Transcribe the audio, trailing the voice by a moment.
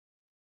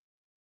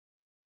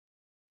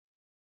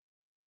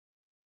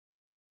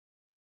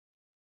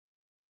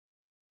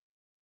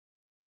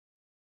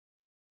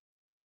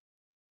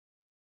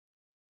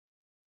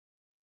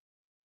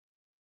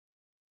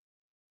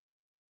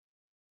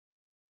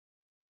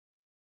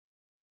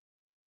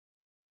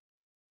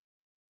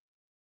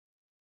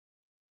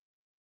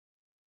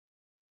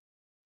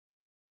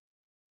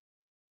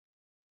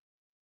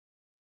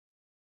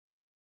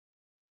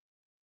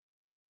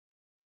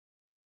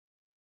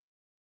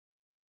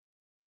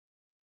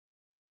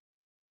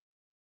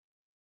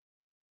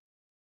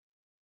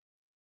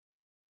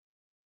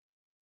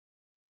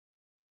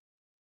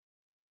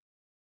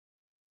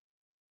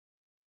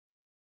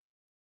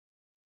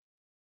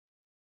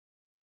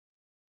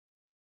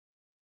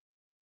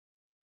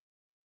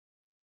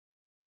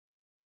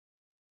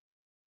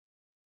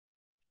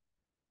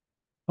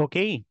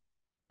Okay.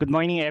 Good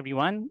morning,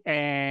 everyone,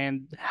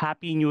 and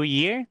Happy New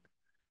Year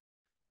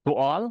to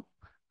all.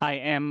 I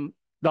am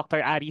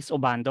Dr. Aris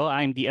Obando.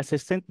 I'm the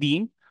Assistant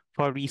Dean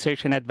for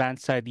Research and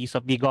Advanced Studies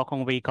of the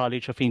Gokong Wei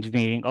College of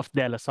Engineering of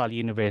De La Salle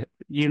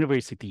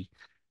University.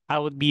 I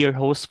would be your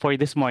host for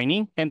this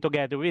morning, and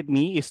together with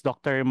me is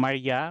Dr.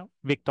 Maria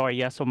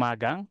Victoria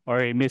Sumagang,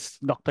 or Miss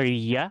Dr.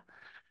 Ria,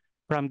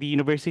 from the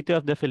University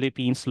of the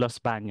Philippines, Los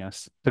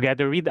Baños.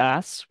 Together with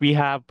us, we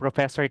have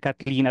Professor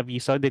Kathleen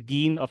Aviso, the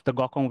Dean of the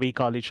Gokong Wei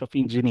College of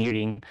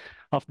Engineering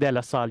of De La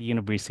Salle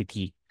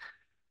University.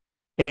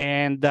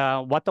 And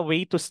what a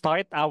way to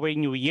start our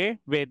new year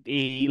with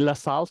a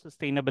LaSalle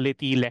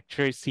Sustainability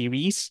Lecture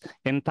Series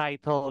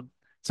entitled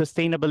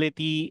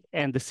Sustainability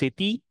and the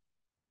City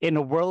in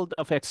a World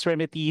of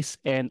Extremities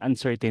and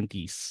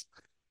Uncertainties.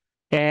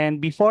 And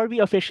before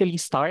we officially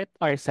start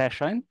our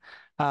session,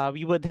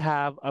 we would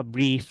have a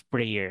brief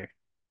prayer.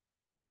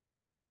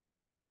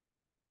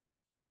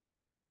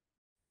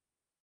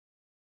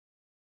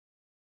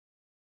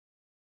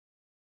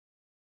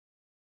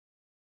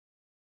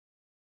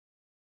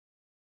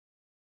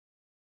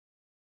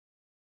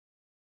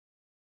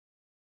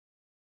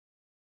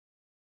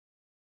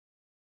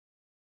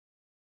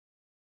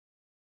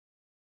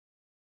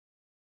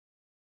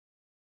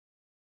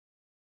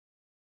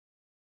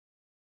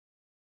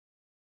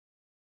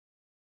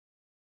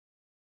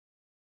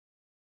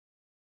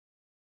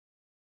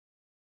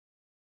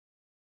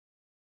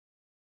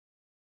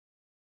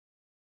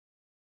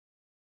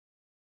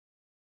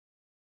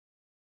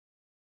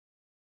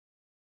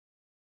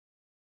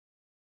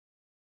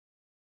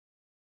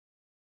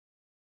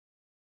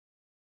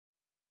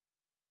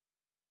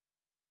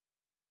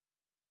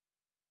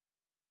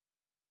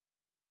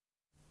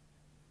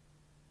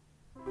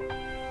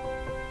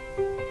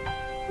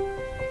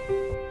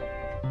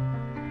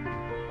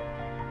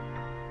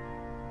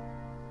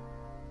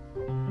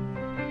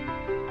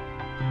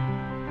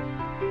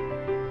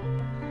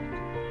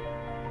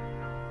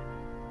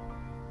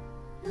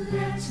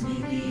 Let me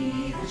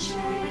be the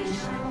change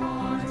I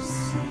want to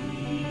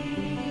see,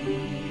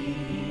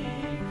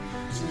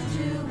 to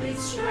do with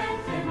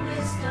strength and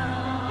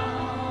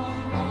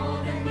wisdom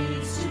all that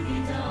needs to be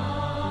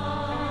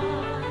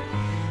done,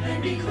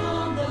 and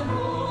become the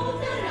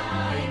hope that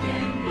I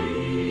can be.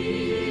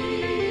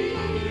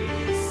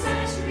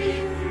 Set me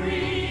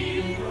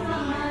free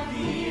from my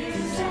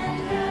fears and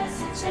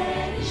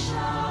hesitation.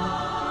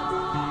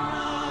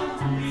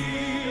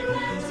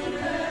 Let the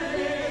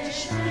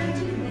courage and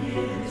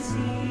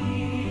humility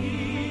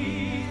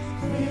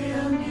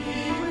fill me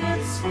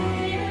with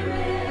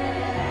spirit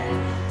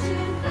to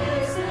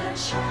face the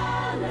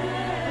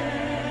challenge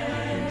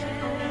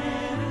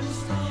and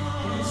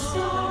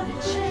start the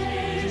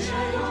change I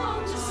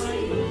long to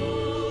see.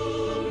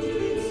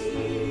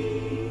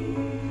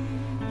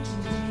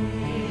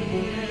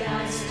 Today I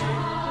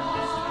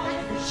start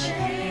the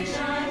change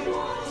I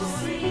want to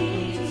see.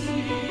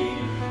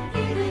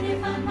 Even if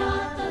I'm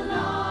not the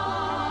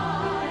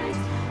light,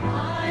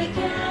 I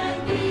can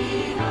be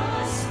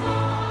the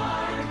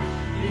spark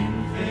in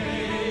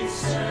faith,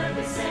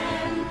 service,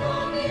 and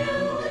communion.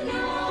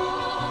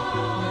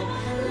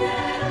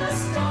 Let us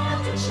start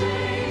the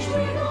change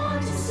we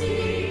want to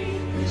see,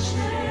 the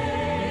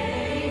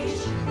change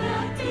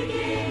that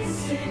begins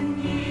in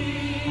me.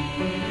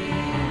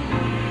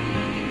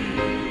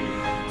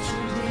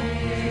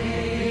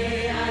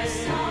 Today I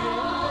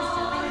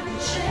start the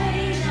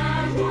change I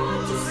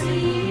want to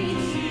see.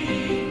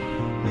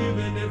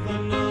 Even if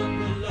I'm not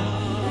the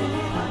light,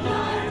 I'm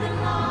not the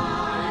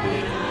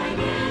light, I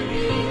can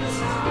be the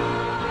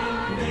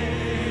spark.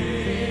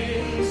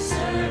 Faith,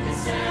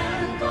 service,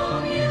 and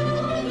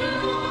communion.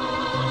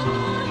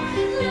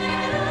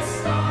 Let us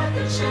start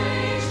the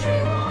change we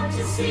want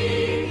to see,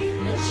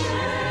 the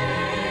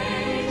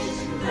change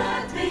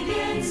that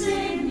begins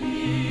in me.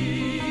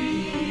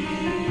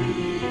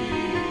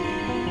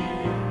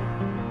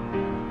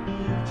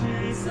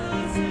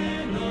 Jesus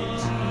in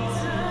us.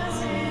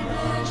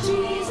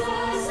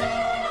 Jesus in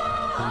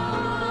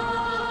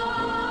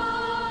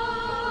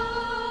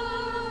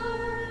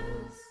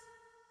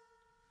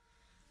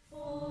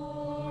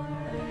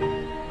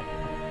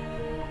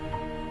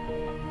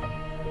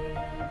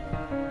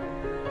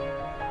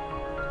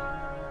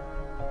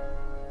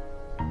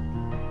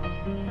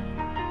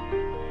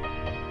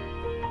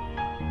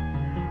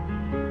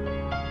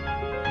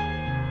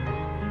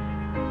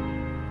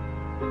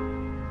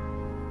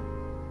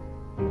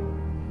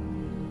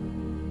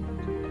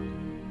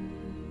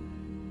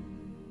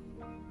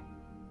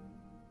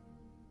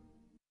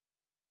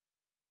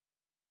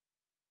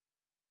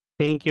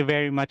Thank you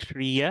very much,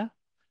 Ria.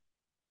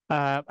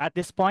 At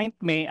this point,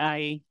 may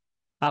I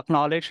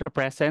acknowledge the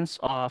presence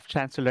of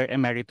Chancellor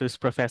Emeritus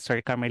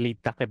Professor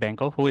Carmelita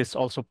Quebenco, who is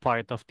also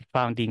part of the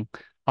founding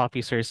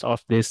officers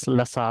of this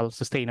LaSalle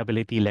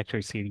Sustainability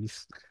Lecture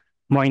Series.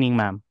 Morning,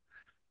 ma'am.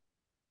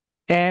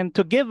 And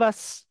to give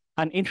us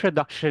an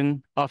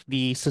introduction of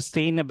the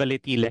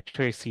Sustainability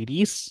Lecture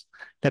Series,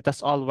 let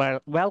us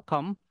all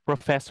welcome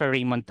Professor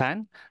Raymond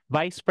Tan,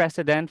 Vice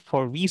President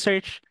for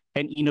Research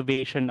and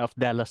Innovation of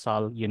De La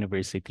Salle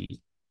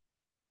University.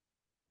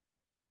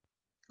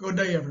 Good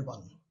day,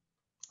 everyone.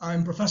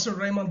 I'm Professor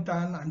Raymond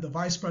Tan. I'm the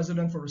Vice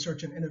President for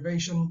Research and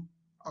Innovation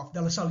of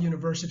De La Salle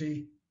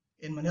University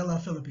in Manila,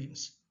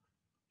 Philippines.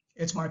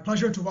 It's my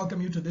pleasure to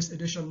welcome you to this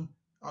edition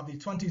of the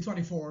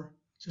 2024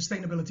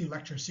 Sustainability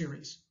Lecture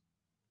Series.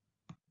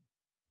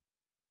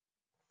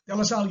 De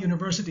La Salle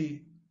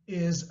University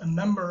is a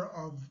member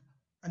of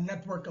a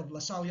network of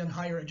LaSallian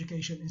higher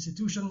education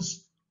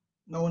institutions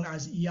known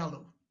as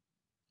IALU.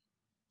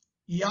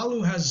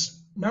 IALU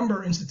has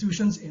member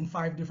institutions in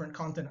 5 different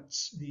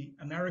continents: the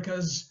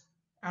Americas,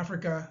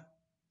 Africa,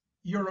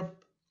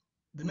 Europe,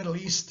 the Middle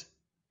East,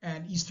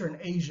 and Eastern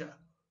Asia.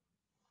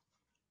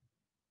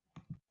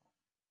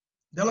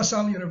 De La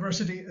Salle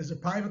University is a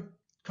private,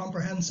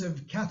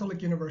 comprehensive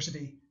Catholic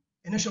university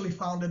initially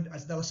founded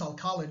as De La Salle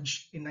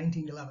College in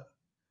 1911.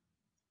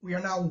 We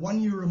are now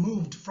 1 year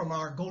removed from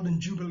our Golden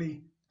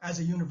Jubilee as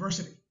a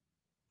university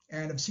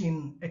and have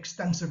seen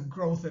extensive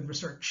growth in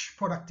research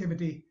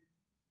productivity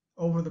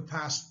over the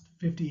past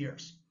 50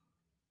 years.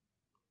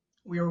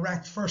 We are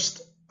ranked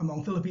first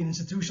among Philippine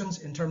institutions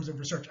in terms of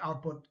research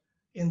output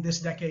in this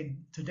decade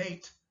to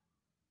date.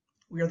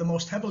 We are the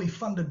most heavily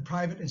funded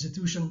private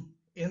institution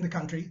in the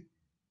country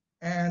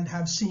and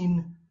have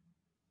seen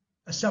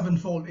a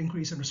 7-fold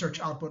increase in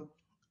research output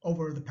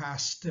over the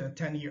past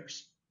 10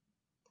 years.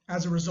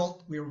 As a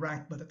result, we are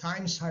ranked by the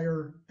Times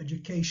Higher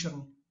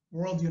Education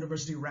World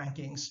University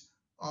Rankings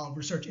of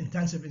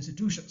research-intensive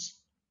institutions,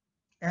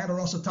 and are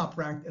also top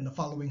ranked in the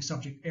following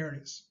subject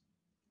areas: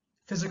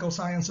 physical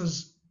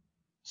sciences,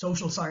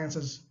 social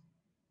sciences,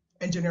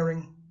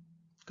 engineering,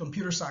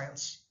 computer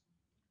science,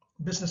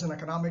 business and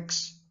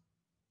economics,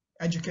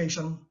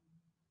 education,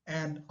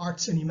 and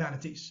arts and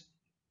humanities.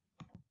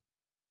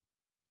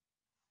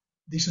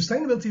 The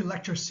Sustainability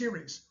Lecture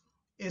Series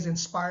is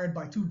inspired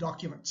by 2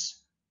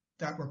 documents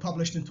that were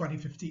published in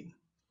 2015.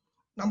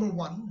 Number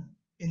 1,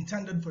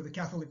 intended for the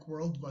Catholic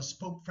world, was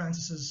Pope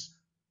Francis's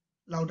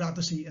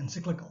Laudato Si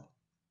encyclical.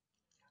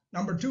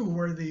 Number 2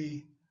 were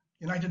the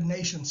United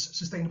Nations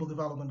Sustainable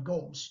Development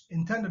Goals,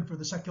 intended for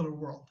the secular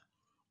world.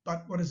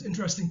 But what is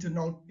interesting to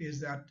note is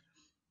that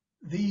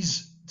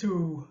these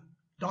 2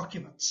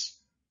 documents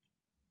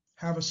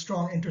have a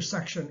strong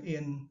intersection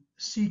in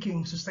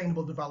seeking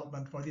sustainable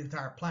development for the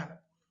entire planet.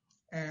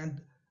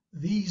 And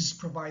these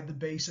provide the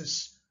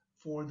basis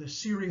for the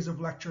series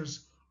of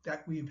lectures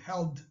that we've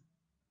held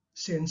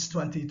since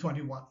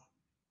 2021.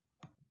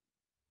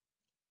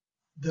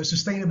 The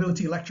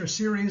Sustainability Lecture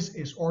Series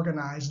is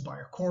organized by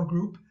a core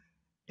group,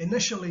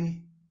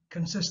 initially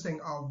consisting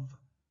of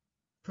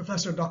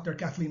Professor Dr.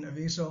 Kathleen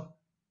Aviso,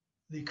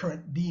 the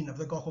current Dean of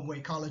the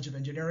Gokongwei College of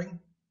Engineering,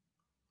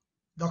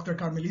 Dr.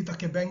 Carmelita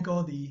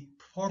Quebenco, the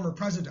former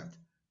President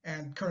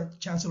and current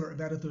Chancellor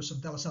Emeritus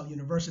of De La Salle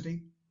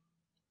University,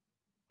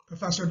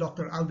 Professor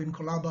Dr. Alvin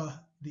Colaba,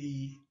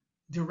 the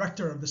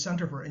Director of the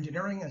Center for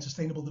Engineering and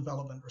Sustainable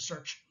Development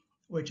Research,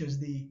 which is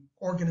the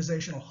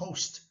organizational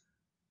host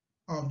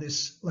of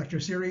this lecture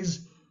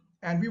series.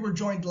 And we were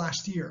joined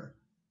last year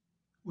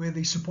with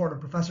the support of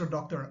Professor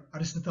Dr.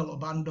 Aristotle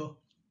Obando,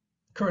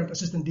 current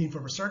Assistant Dean for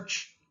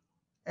Research,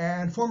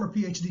 and former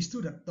PhD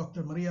student,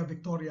 Dr. Maria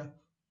Victoria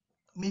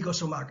Migo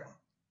Sumaga,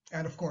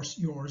 and of course,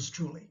 yours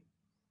truly.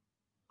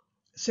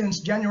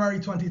 Since January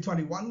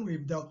 2021,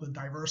 we've dealt with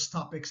diverse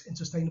topics in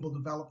sustainable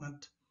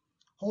development,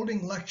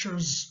 holding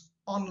lectures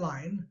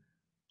online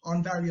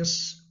on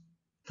various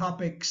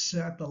topics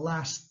at the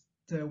last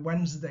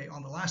Wednesday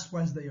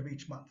of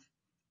each month.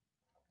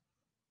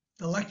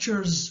 The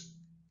lectures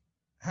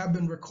have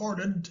been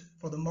recorded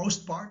for the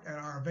most part and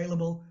are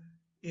available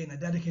in a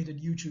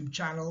dedicated YouTube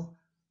channel.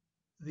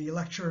 The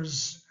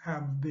lectures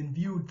have been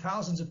viewed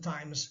thousands of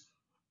times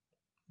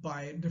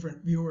by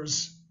different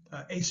viewers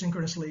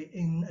asynchronously,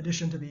 in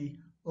addition to the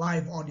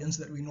live audience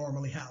that we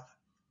normally have.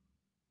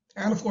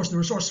 And of course, the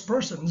resource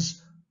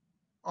persons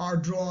are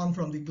drawn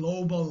from the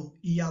global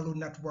IALU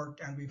network,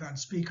 and we've had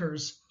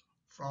speakers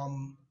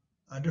from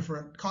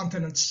different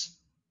continents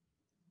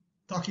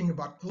talking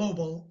about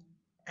global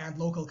and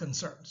local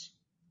concerns.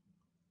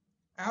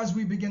 As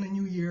we begin a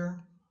new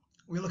year,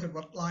 we look at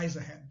what lies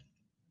ahead.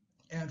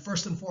 And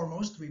first and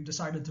foremost, we've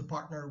decided to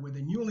partner with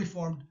the newly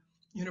formed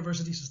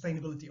University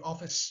Sustainability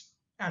Office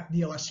at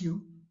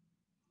DLSU,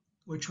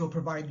 which will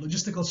provide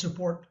logistical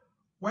support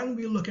when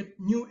we look at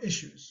new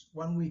issues,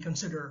 when we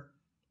consider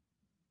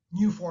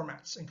new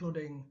formats,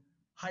 including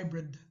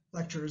hybrid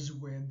lectures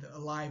with a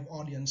live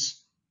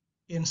audience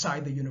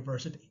inside the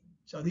university.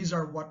 So these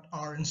are what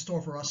are in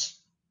store for us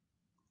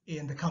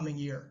in the coming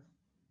year.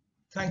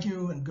 Thank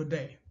you and good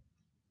day.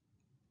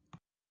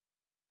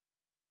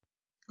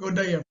 Good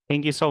day, everyone.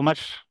 Thank you so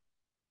much.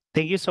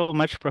 Thank you so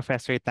much,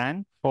 Professor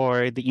Tan,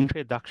 for the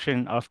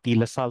introduction of the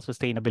LaSalle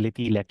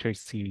Sustainability Lecture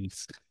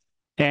Series.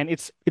 And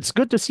it's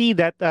good to see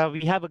that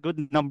we have a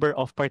good number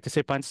of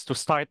participants to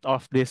start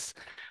off this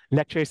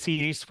lecture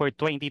series for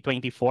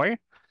 2024.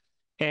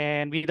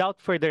 And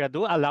without further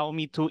ado, allow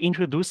me to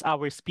introduce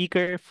our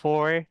speaker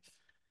for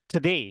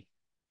today.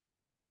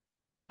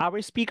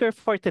 Our speaker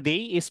for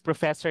today is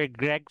Professor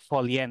Greg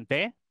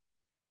Foliente.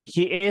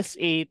 He is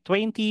a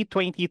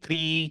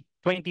 2023-24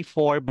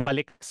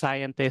 Balik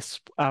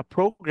Scientist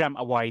Program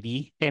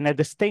awardee and a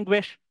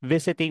distinguished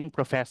visiting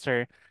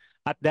professor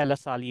at De La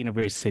Salle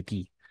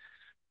University,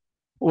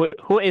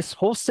 who is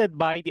hosted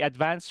by the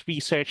Advanced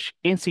Research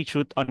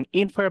Institute on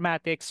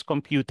Informatics,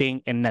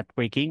 Computing, and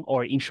Networking,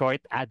 or in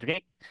short,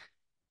 ADRIC,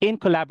 in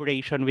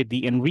collaboration with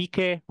the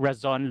Enrique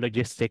Razon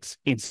Logistics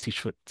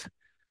Institute.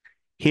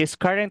 He is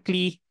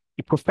currently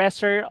a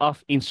professor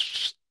of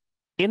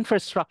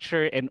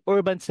infrastructure and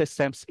urban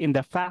systems in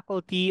the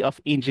Faculty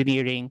of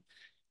Engineering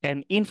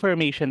and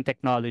Information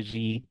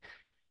Technology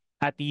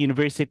at the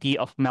University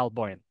of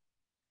Melbourne,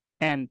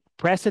 and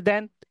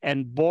president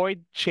and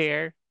board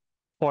chair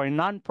for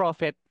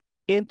nonprofit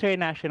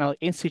International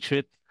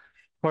Institute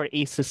for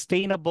a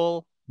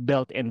Sustainable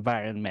Built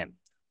Environment.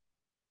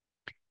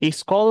 A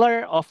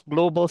scholar of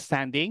global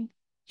standing,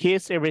 he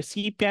is a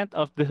recipient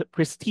of the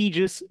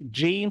prestigious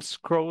James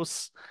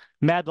Cross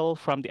Medal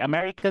from the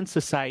American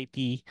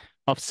Society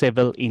of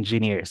Civil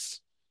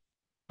Engineers,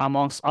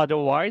 amongst other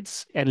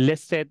awards, and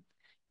listed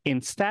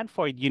in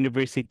Stanford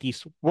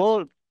University's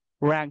world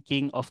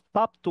ranking of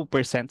top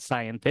 2%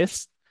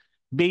 scientists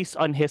based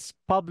on his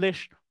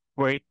published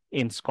work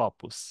in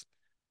Scopus,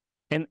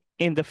 and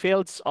in the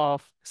fields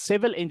of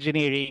civil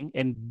engineering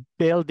and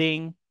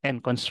building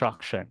and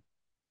construction.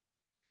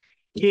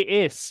 He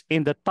is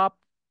in the top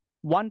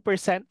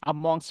 1%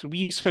 amongst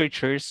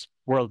researchers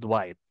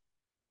worldwide.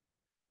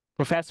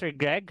 Professor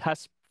Greg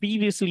has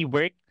previously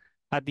worked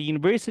at the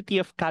University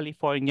of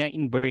California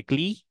in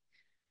Berkeley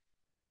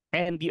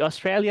and the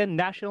Australian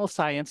National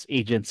Science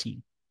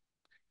Agency,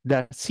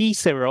 the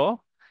CSIRO,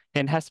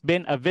 and has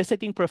been a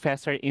visiting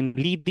professor in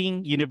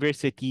leading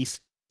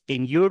universities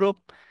in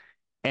Europe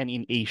and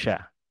in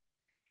Asia.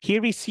 He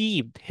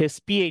received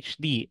his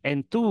PhD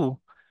and 2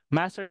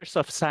 Masters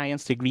of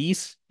Science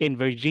degrees in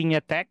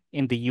Virginia Tech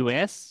in the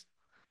US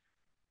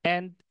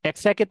and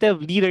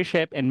executive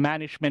leadership and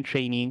management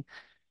training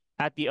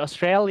at the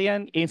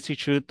Australian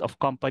Institute of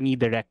Company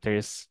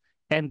Directors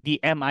and the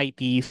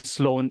MIT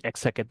Sloan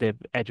Executive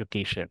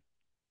Education.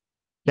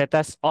 Let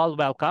us all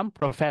welcome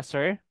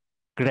Professor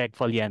Greg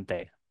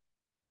Foliente.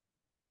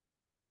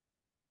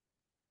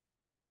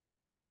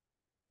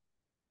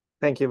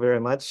 Thank you very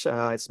much.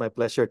 It's my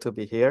pleasure to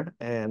be here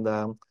and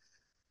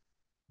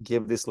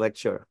give this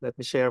lecture. Let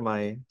me share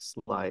my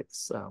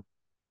slides.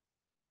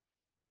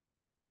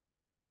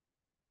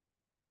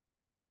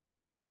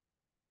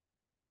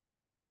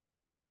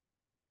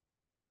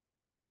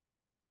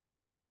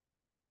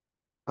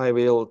 I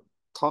will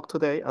talk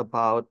today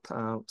about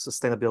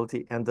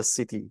sustainability and the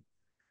city.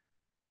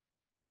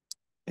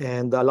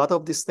 And a lot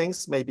of these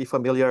things may be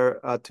familiar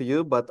to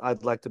you, but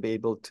I'd like to be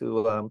able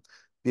to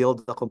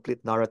build a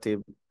complete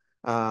narrative.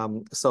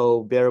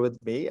 So bear with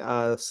me.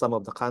 Some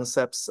of the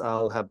concepts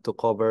I'll have to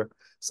cover,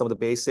 some of the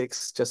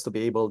basics, just to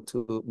be able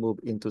to move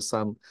into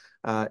some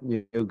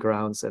new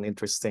grounds and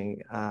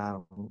interesting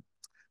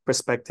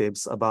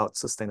perspectives about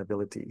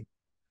sustainability.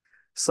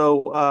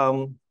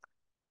 So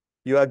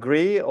you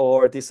agree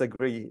or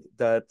disagree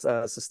that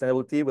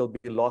sustainability will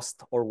be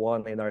lost or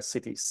won in our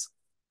cities?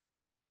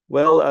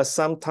 Well,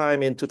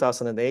 sometime in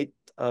 2008,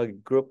 a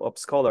group of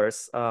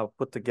scholars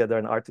put together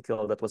an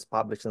article that was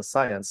published in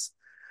Science,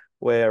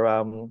 where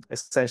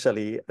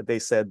essentially they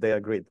said they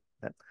agreed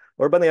that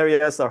urban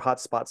areas are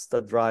hotspots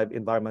that drive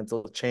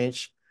environmental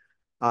change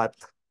at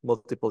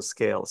multiple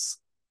scales.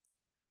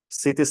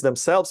 Cities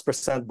themselves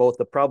present both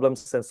the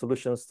problems and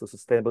solutions to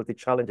sustainability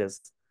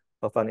challenges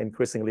of an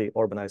increasingly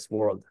urbanized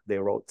world, they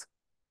wrote.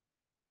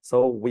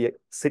 So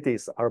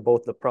cities are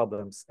both the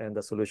problems and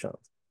the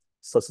solutions.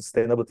 So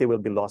sustainability will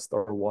be lost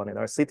or won in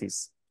our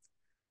cities.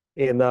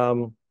 In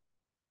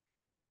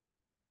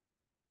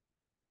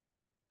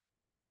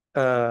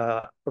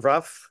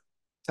rough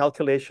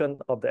calculation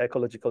of the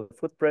ecological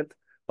footprint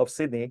of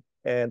Sydney,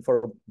 and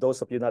for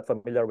those of you not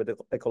familiar with the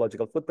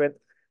ecological footprint,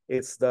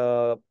 it's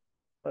the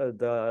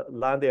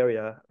land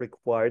area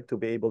required to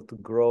be able to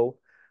grow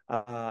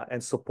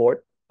and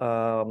support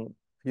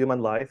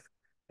human life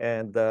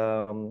and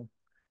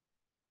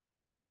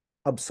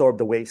absorb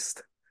the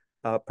waste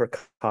per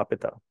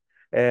capita.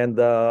 And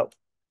the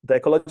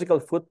ecological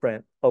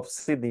footprint of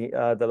Sydney,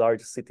 the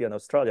largest city in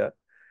Australia,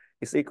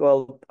 is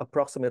equal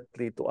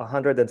approximately to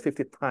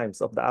 150 times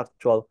of the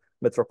actual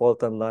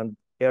metropolitan land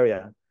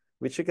area,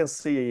 which you can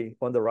see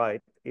on the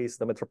right is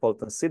the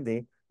metropolitan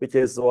Sydney, which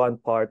is one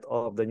part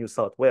of the New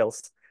South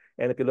Wales.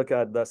 And if you look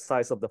at the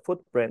size of the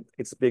footprint,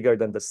 it's bigger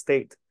than the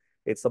state.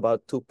 It's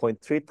about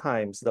 2.3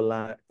 times the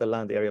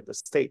land area of the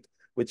state,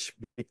 which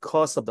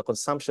because of the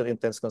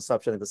intense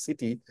consumption in the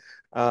city,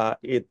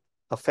 it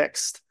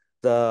affects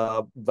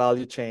the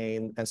value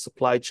chain and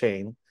supply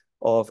chain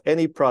of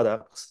any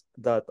products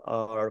that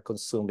are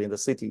consumed in the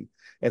city.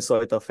 And so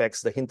it affects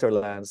the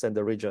hinterlands and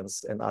the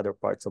regions and other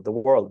parts of the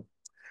world.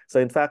 So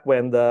in fact,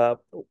 when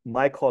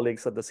my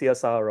colleagues at the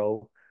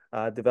CSIRO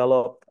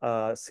developed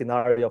a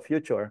scenario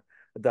future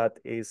that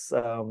is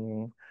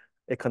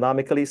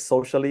economically,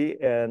 socially,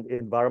 and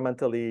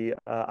environmentally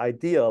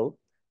ideal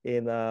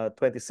in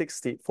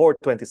 2060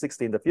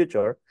 in the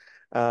future,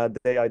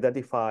 they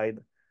identified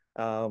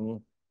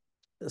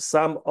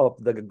some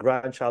of the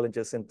grand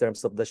challenges in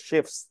terms of the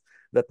shifts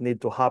that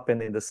need to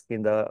happen in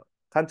the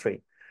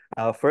country.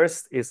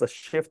 First is a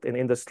shift in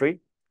industry,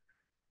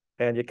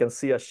 and you can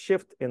see a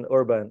shift in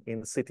urban,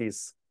 in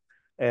cities,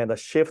 and a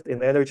shift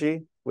in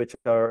energy, which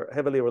are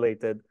heavily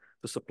related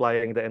to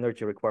supplying the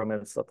energy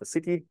requirements of the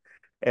city,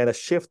 and a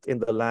shift in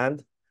the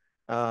land,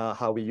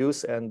 how we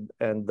use and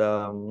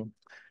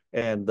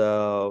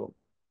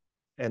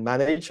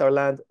manage our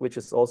land, which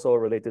is also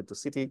related to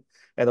city,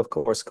 and of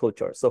course,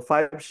 culture. So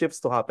 5 shifts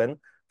to happen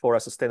for a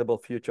sustainable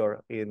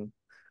future in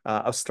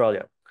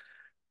Australia.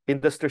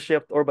 Industry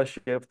shift, urban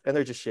shift,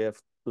 energy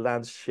shift,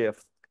 land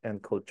shift,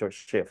 and culture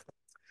shift.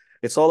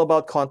 It's all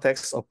about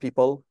context of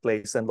people,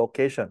 place, and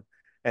location.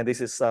 And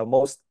this is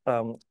most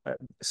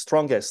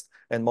strongest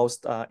and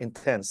most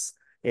intense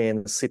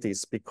in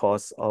cities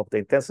because of the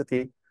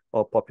intensity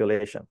of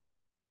population.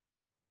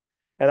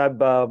 And I've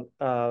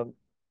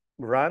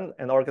run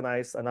and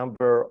organized a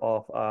number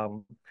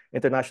of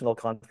international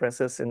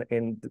conferences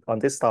on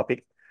this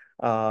topic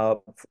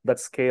that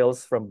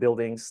scales from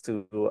buildings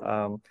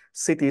to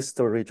cities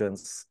to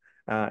regions.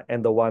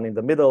 And the one in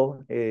the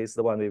middle is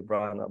the one we've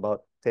run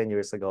about 10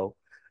 years ago.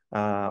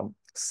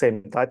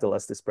 Same title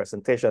as this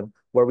presentation,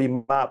 where we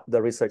map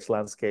the research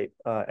landscape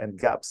and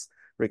gaps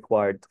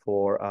required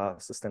for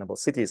sustainable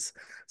cities.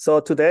 So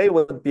today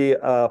would be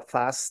a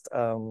fast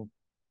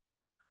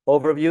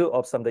overview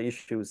of some of the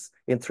issues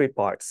in 3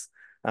 parts.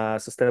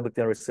 Sustainability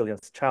and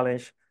resilience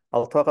challenge.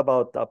 I'll talk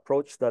about the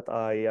approach that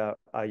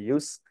I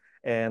use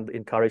and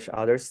encourage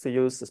others to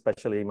use,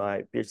 especially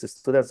my PhD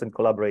students and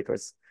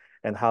collaborators,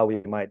 and how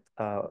we might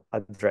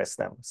address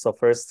them. So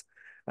first,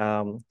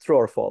 true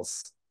or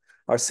false?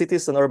 Our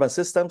cities and urban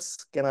systems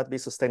cannot be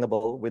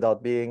sustainable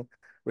without being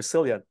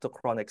resilient to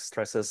chronic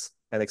stresses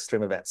and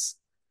extreme events.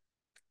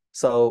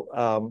 So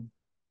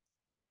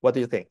what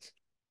do you think?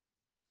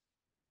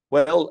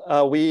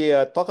 Well, we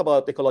talk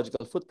about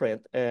ecological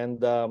footprint,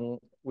 and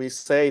we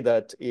say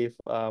that if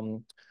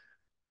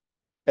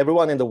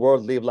everyone in the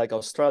world lived like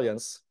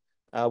Australians,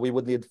 we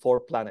would need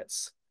 4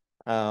 planets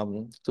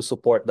to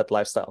support that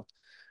lifestyle.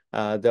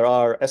 There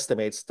are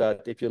estimates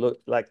that if you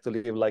like to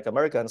live like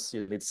Americans,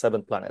 you need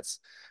 7 planets.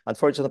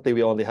 Unfortunately,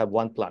 we only have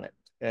 1 planet,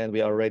 and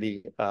we are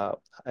already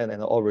and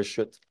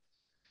overshoot.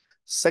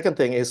 Second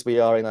thing is we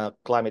are in a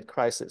climate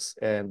crisis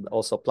and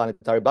also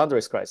planetary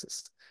boundaries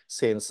crisis,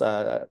 since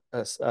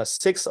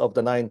 6 of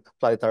the 9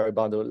 planetary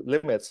boundary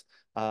limits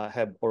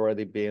have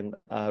already been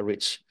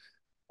reached,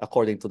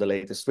 according to the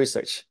latest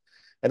research.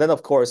 And then,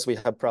 of course, we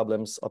have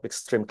problems of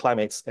extreme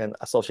climates and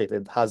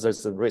associated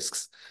hazards and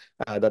risks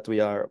that we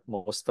are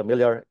most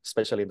familiar,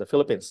 especially in the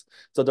Philippines.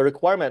 So the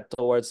requirement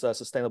towards a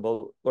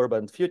sustainable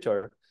urban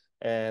future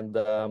and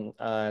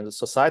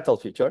societal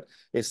future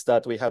is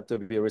that we have to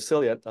be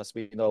resilient, as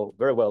we know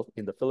very well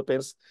in the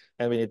Philippines,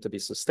 and we need to be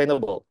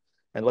sustainable.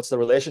 And what's the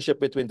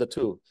relationship between the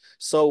two?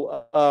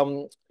 So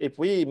if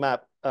we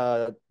map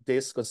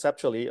this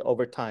conceptually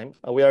over time,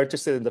 we are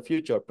interested in the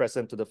future,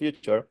 present to the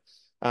future.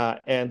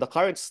 And the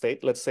current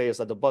state, let's say, is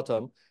at the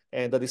bottom.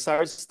 And the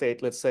desired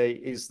state, let's say,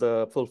 is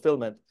the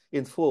fulfillment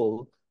in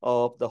full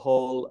of the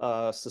whole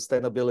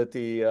sustainable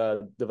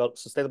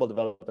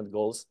development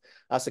goals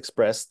as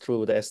expressed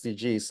through the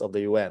SDGs of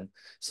the UN.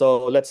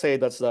 So let's say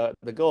that's the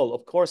goal.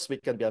 Of course, we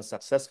can be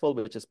unsuccessful,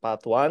 which is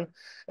path 1,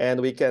 and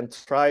we can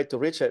try to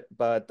reach it,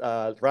 but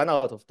run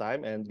out of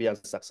time and be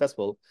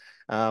unsuccessful.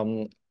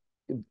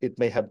 It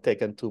may have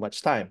taken too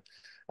much time.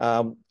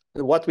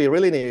 What we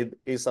really need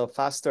is a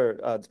faster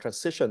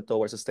transition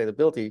towards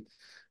sustainability.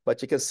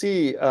 But you can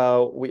see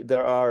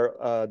there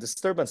are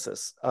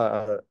disturbances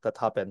that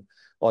happen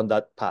on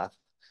that path.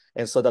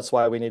 And so that's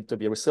why we need to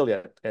be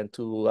resilient and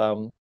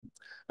to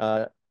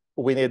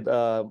we need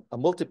a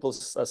multiple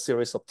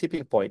series of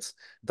tipping points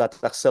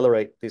that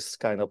accelerate this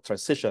kind of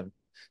transition.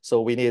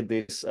 So we need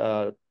this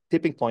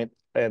tipping point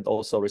and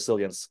also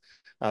resilience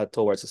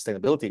towards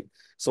sustainability.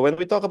 So when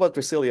we talk about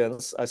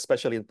resilience,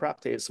 especially in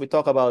practice, we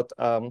talk about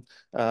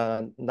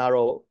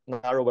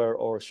narrower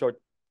or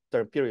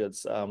short-term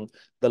periods.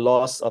 The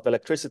loss of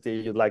electricity,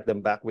 you'd like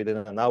them back within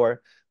an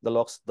hour. The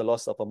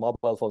loss of a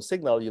mobile phone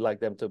signal, you like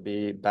them to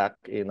be back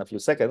in a few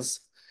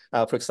seconds,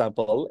 for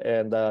example,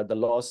 and the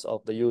loss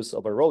of the use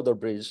of a road or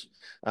bridge,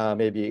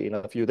 maybe in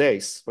a few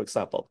days, for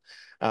example.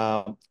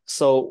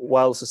 So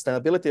while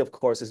sustainability, of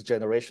course, is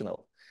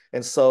generational.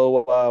 And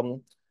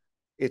so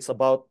it's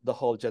about the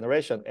whole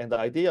generation. And the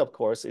idea, of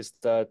course, is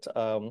that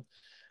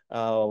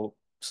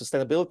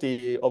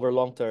sustainability over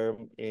long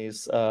term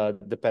is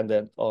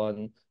dependent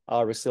on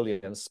our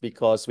resilience,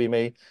 because we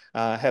may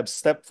have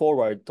stepped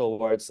forward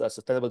towards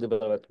sustainable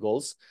development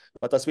goals.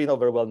 But as we know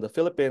very well in the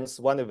Philippines,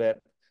 one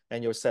event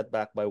and you're set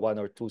back by 1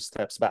 or 2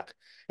 steps back.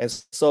 And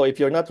so if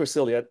you're not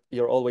resilient,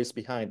 you're always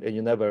behind and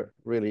you never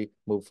really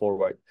move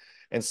forward.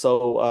 And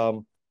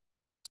so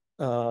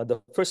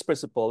the first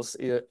principles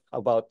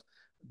about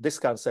this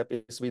concept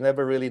is we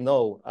never really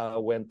know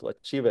when to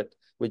achieve it.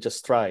 we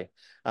just try.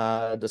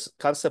 The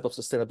concept of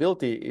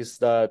sustainability is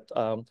that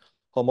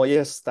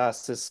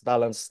homeostasis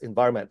balanced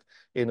environment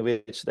in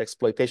which the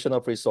exploitation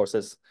of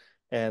resources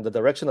and the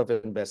direction of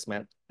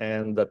investment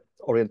and the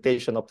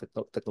orientation of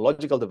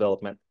technological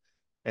development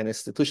and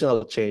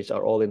institutional change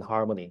are all in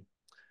harmony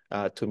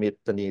to meet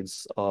the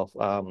needs of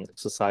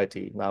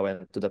society now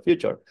and to the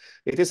future.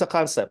 It is a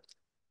concept.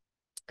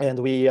 And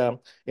we,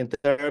 in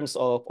terms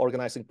of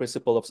organizing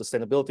principle of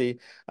sustainability,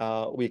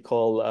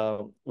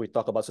 we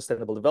talk about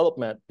sustainable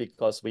development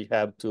because we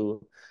have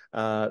to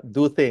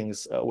do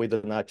things with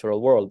the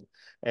natural world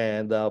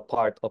and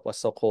part of a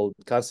so-called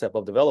concept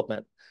of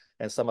development.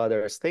 And some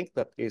others think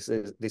that this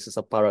is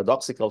a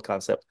paradoxical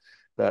concept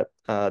that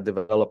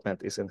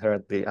development is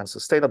inherently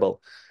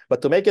unsustainable.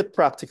 But to make it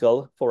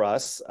practical for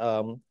us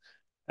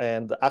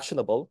and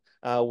actionable,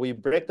 we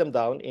break them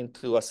down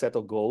into a set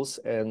of goals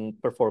and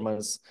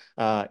performance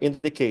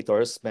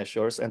indicators,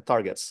 measures, and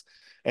targets.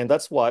 And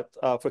that's what,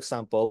 for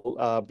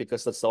example,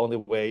 because that's the only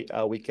way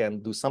we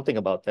can do something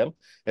about them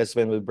is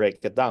when we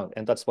break it down.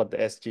 And that's what the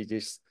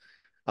SDGs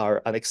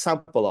are an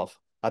example of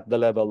at the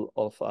level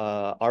of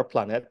our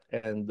planet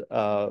and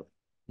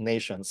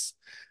nations.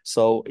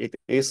 So it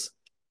is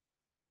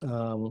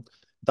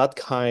that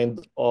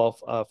kind of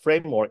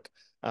framework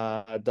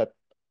that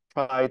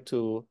try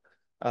to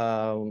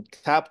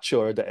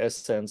capture the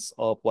essence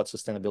of what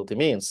sustainability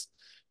means.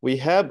 We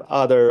have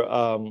other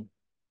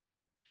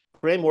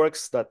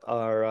frameworks that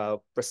are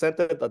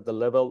presented at the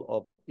level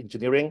of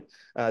engineering,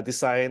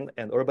 design,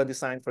 and urban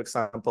design, for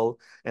example,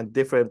 and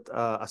different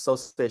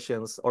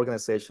associations,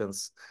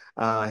 organizations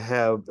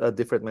have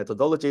different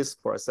methodologies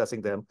for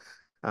assessing them,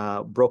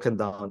 broken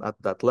down at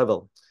that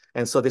level.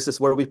 And so this is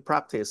where we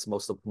practice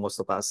most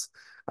of us,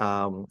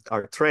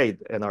 our trade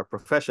and our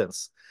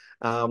professions.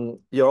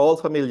 You're all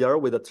familiar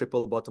with the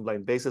triple bottom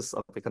line basis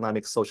of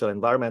economic, social,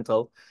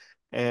 environmental.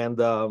 And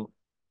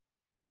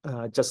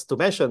just to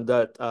mention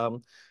that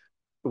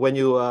when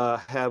you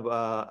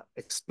have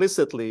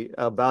explicitly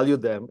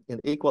valued them in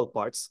equal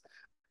parts,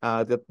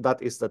 that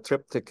is the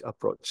triptych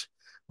approach.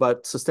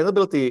 But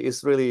sustainability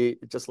is really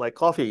just like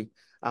coffee.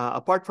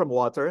 Apart from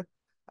water,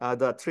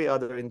 the three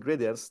other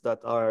ingredients that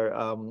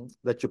are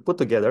that you put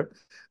together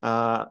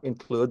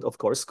include, of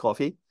course,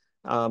 coffee,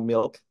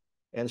 milk,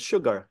 and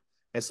sugar.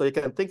 And so you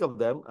can think of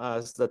them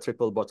as the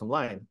triple bottom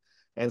line.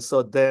 And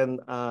so then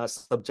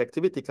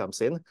subjectivity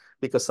comes in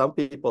because some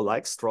people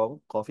like strong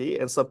coffee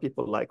and some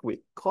people like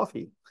weak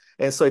coffee.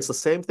 And so it's the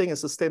same thing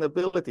as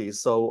sustainability.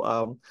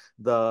 So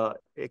the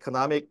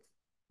economic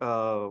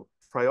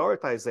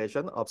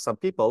prioritization of some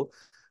people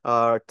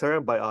are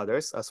termed by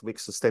others as weak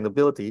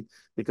sustainability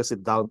because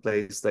it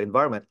downplays the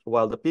environment,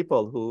 while the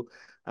people who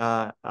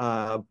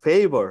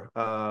favor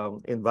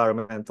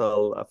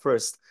environmental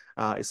first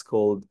is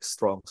called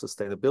strong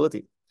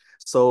sustainability.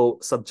 So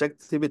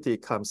subjectivity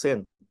comes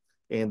in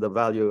the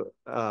value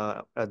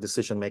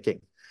decision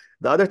making.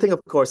 The other thing,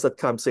 of course, that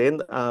comes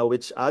in,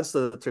 which adds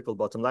to the triple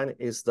bottom line,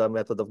 is the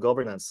method of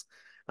governance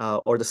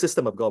or the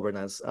system of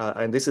governance.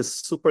 And this is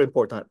super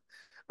important,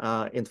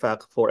 in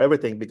fact, for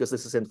everything, because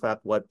this is, in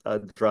fact, what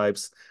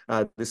drives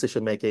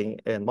decision making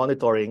and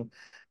monitoring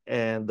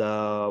and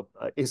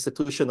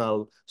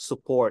institutional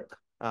support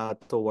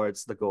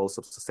towards the goals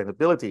of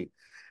sustainability.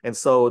 And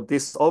so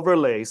this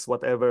overlays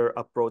whatever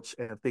approach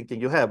and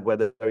thinking you have,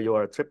 whether you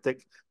are a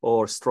triptych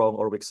or strong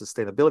or weak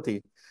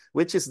sustainability,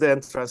 which is then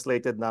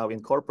translated now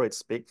in corporate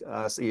speak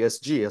as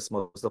ESG, as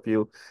most of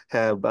you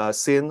have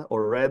seen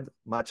or read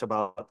much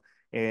about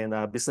in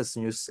business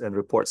news and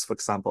reports, for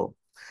example.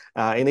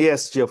 In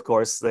ESG, of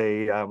course,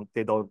 they're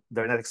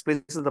not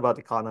explicit about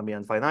economy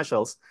and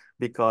financials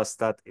because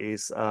that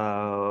is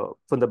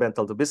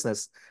fundamental to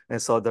business.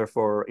 And so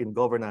therefore, in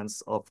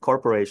governance of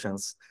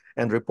corporations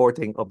and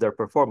reporting of their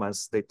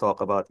performance, they talk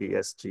about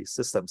ESG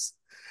systems.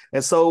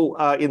 And so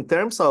in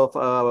terms of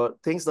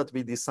things that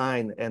we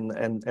design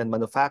and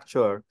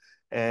manufacture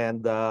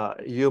and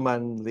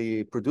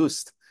humanly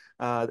produced,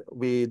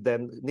 we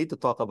then need to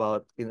talk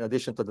about, in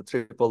addition to the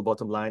triple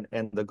bottom line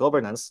and the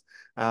governance,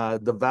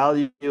 the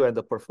value and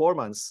the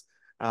performance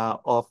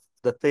of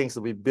the things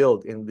that we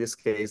build, in this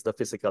case, the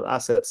physical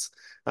assets,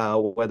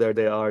 whether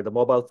they are the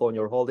mobile phone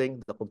you're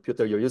holding, the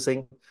computer you're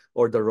using,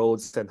 or the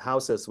roads and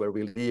houses where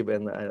we live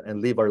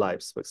and live our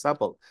lives, for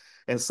example.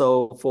 And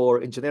so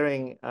for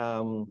engineering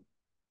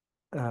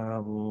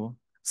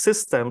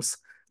systems,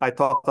 I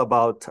talk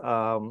about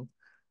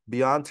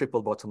beyond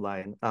triple bottom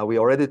line. We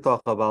already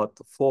talked about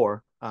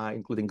four,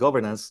 including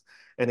governance.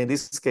 And in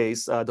this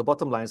case, the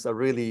bottom lines are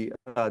really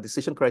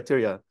decision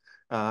criteria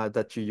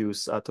that you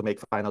use to make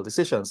final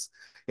decisions.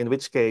 In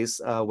which case,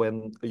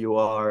 when you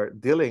are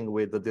dealing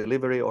with the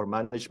delivery or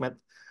management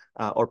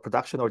or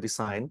production or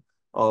design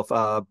of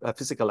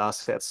physical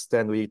assets,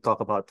 then we talk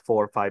about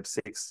 4, 5,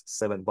 6,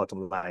 7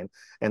 bottom line.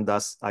 And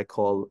thus I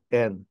call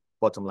N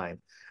bottom line.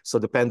 So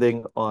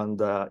depending on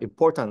the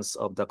importance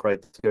of the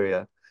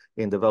criteria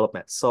in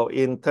development. So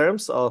in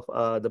terms of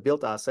the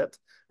built asset,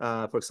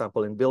 for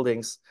example, in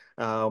buildings,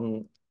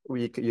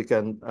 you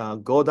can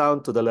go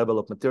down to the level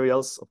of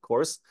materials, of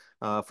course,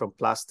 from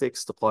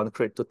plastics to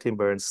concrete to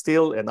timber and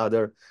steel and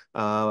other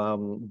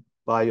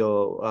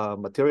bio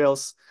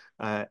materials.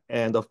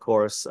 And of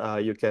course,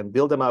 you can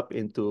build them up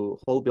into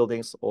whole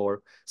buildings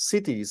or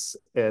cities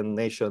and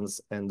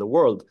nations and the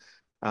world,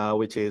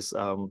 which is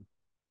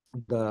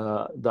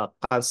the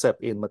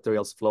concept in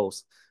materials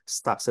flows,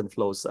 stacks and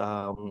flows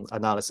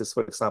analysis,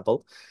 for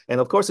example. And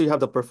of course, you have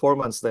the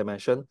performance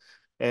dimension.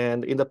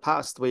 And in the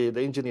past, the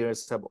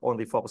engineers have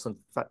only focused on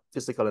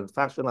physical and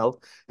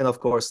functional. And of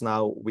course,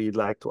 now we'd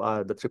like to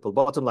add the triple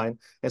bottom line.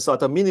 And so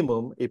at a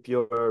minimum, if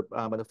you're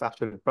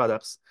manufacturing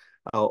products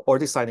or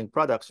designing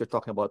products, you're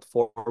talking about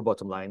 4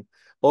 bottom line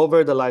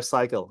over the life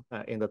cycle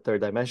in the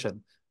third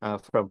dimension,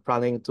 from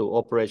planning to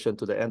operation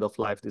to the end of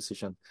life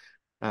decision.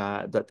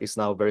 That is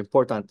now very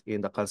important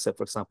in the concept,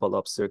 for example,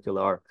 of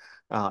circular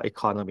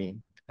economy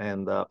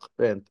and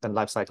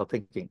life cycle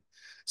thinking.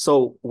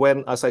 So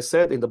when, as I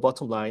said, in the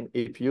bottom line,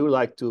 if you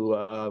like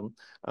to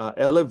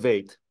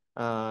elevate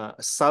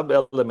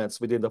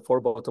sub-elements within the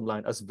 4 bottom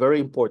line as very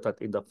important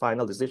in the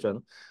final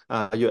decision,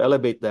 you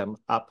elevate them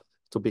up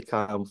to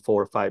become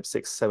 4, 5,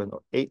 6, 7,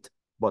 or 8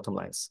 bottom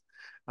lines.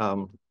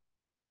 For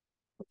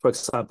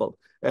example,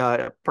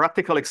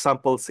 practical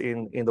examples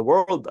in the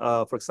world,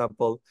 for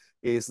example,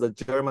 is the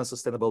German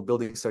Sustainable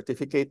Building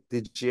Certificate,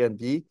 the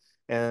GNB,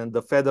 and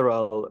the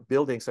Federal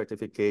Building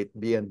Certificate,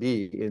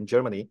 BNB, in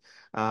Germany,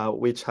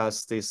 which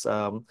has this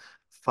 5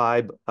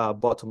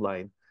 bottom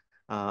line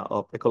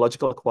of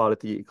ecological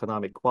quality,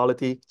 economic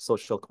quality,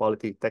 social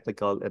quality,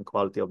 technical, and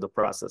quality of the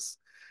process.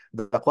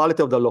 The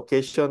quality of the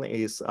location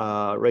is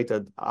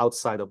rated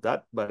outside of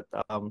that, but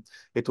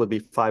it would be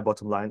 5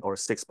 bottom line or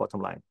 6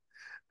 bottom line.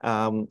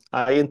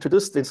 I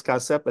introduced this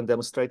concept and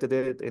demonstrated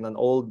it in an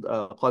old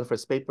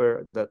conference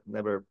paper that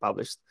never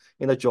published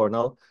in a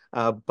journal,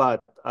 but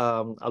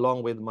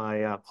along with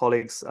my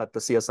colleagues at the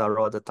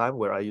CSRO at the time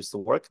where I used to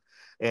work,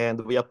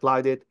 and we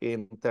applied it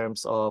in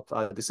terms of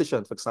a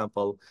decision, for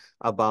example,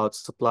 about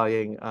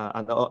supplying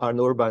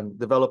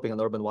developing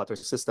an urban water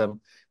system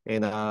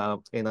in a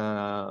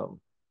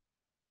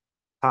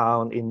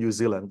town in New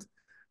Zealand,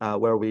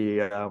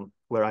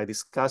 where I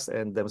discussed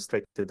and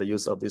demonstrated the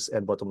use of this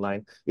end bottom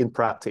line in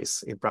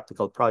practice, in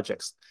practical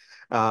projects.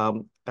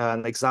 An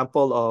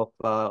example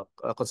of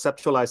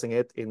conceptualizing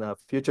it in a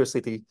future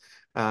city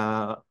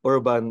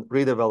urban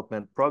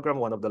redevelopment program,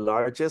 one of the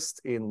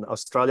largest in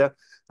Australia,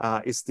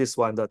 is this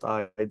one that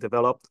I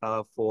developed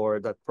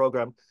for that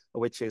program,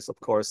 which is, of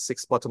course,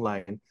 6 bottom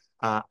line,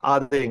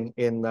 adding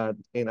in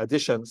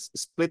addition,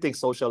 splitting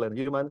social and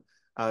human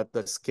at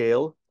the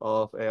scale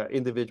of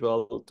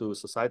individual to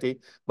society,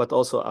 but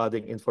also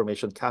adding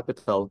information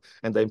capital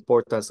and the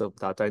importance of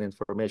data and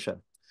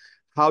information.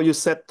 How you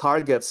set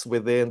targets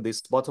within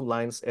these bottom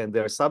lines and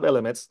their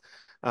sub-elements,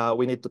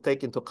 we need to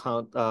take into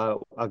account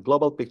a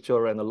global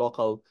picture and a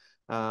local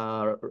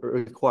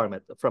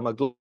requirement. From a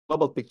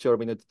global picture,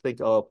 we need to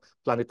think of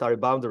planetary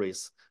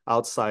boundaries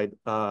outside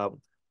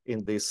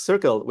in this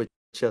circle, which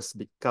has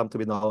become to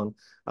be known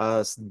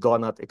as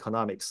donut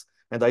economics.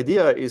 And the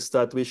idea is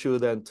that we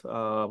shouldn't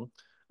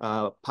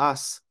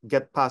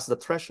get past the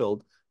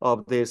threshold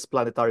of these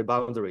planetary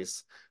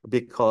boundaries,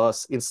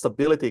 because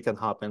instability can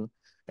happen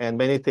and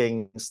many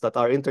things that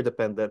are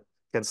interdependent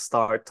can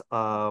start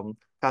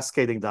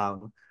cascading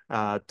down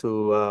and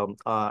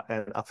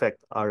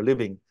affect our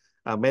living.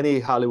 Many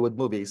Hollywood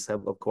movies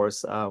have, of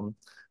course,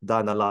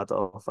 done a lot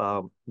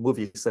of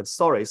movies and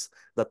stories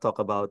that talk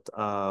about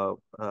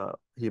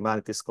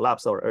humanity's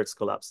collapse or Earth's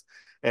collapse.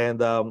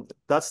 And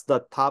that's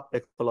the top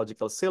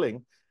ecological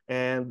ceiling.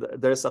 And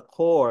there's a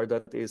core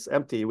that is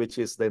empty, which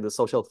is then the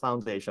social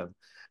foundation,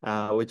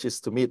 which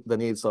is to meet the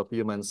needs of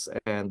humans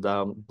and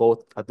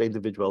both at the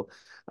individual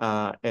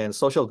and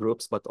social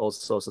groups, but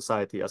also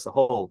society as a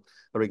whole,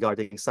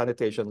 regarding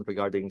sanitation,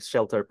 regarding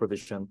shelter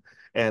provision,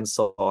 and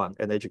so on,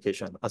 and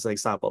education, as an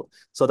example.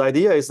 So the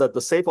idea is that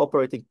the safe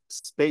operating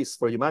space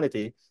for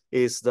humanity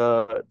is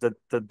bounded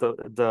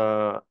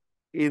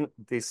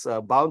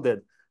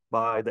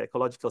by the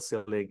ecological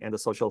ceiling and the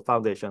social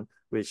foundation,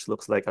 which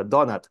looks like a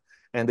donut.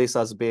 And this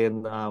has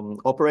been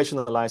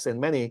operationalized in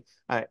many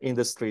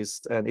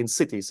industries and in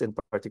cities in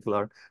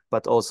particular,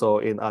 but also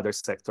in other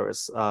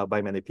sectors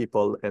by many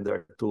people, and there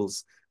are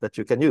tools that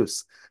you can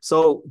use.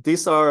 So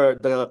these are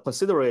the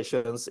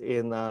considerations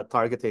in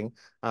targeting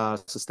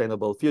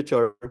sustainable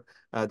future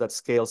that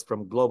scales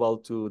from global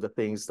to the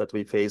things that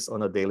we face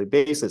on a daily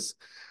basis.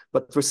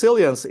 But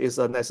resilience is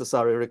a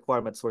necessary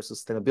requirement for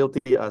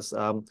sustainability, as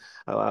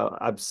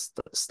I've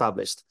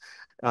established.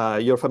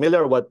 You're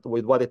familiar with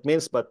what it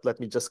means, but let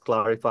me just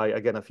clarify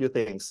again a few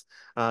things.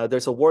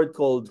 There's a word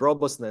called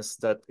robustness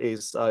that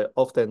is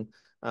often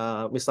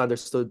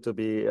misunderstood to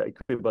be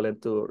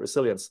equivalent to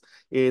resilience.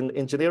 In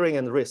engineering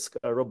and risk,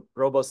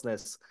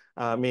 robustness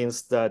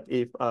means that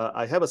if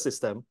I have a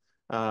system,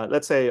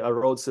 let's say a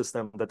road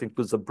system that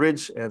includes a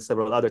bridge and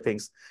several other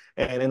things,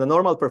 and in a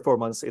normal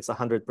performance, it's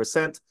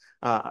 100%.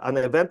 An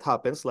event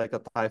happens, like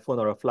a typhoon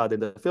or a flood in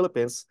the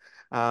Philippines,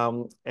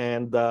 and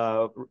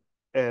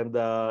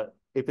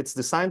if it's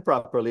designed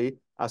properly,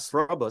 as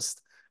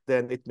robust,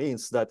 then it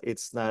means that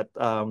it's not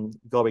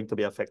going to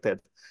be affected.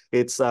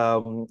 It's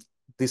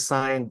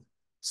designed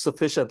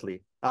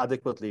sufficiently,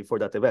 adequately for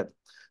that event.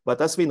 But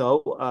as we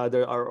know,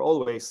 there are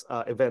always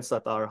events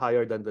that are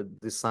higher than the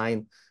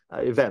design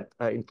event,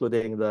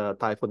 including the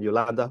Typhoon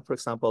Yolanda, for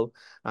example,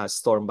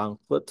 Storm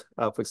Bangkut,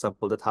 for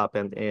example, that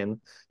happened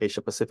in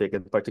Asia Pacific,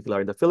 in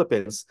particular in the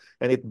Philippines,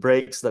 and it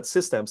breaks that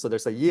system. So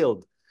there's a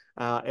yield.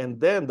 And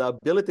then the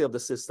ability of the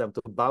system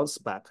to bounce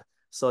back.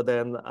 So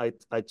then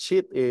I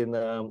cheat in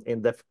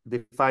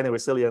defining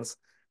resilience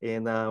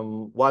in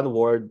one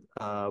word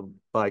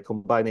by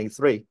combining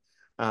three.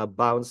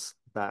 Bounce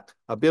back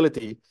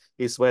ability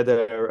is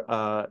whether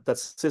that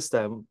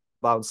system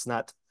bounce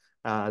not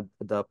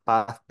the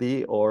path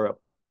B or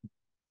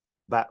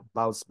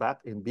bounce back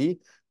in B,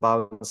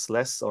 bounce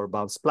less or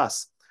bounce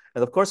plus.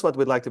 And of course, what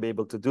we'd like to be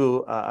able to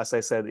do, as I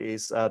said,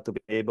 is to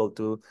be able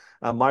to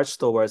march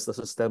towards the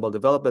Sustainable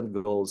Development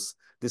Goals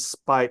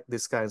despite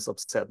these kinds of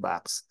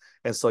setbacks.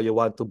 And so you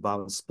want to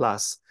bounce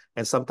plus.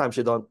 And sometimes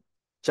you don't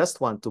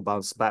just want to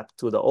bounce back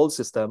to the old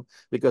system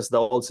because the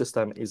old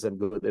system isn't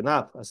good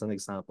enough, as an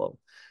example.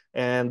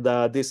 And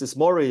this is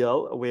more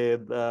real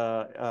with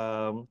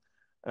the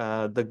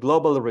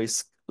global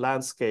risk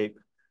landscape,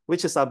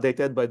 which is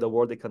updated by the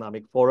World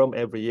Economic Forum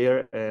every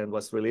year and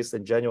was released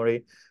in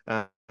January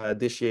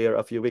this year,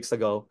 a few weeks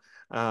ago,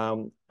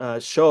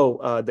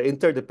 show the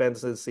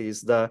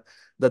interdependencies, the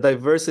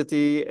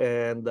diversity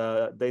and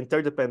the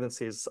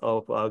interdependencies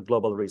of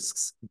global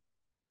risks.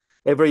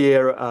 Every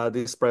year,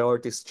 these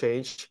priorities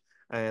change.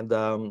 And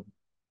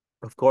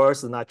of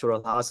course, the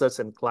natural hazards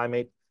and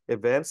climate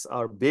events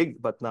are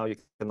big, but now you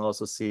can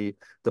also see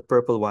the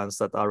purple ones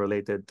that are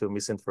related to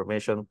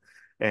misinformation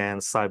and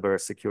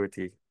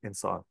cybersecurity and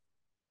so on.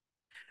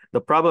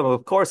 The problem,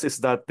 of course, is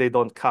that they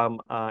don't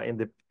come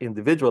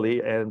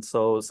individually. And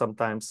so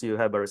sometimes you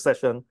have a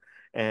recession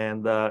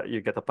and you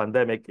get a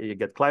pandemic, you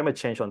get climate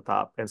change on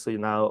top. And so you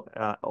now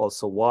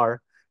also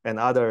war and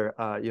other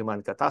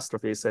human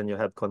catastrophes, and you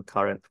have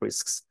concurrent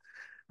risks.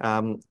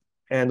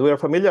 And we are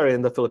familiar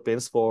in the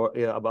Philippines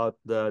about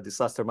the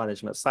disaster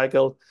management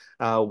cycle,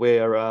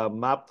 where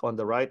mapped on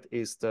the right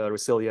is the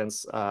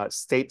resilience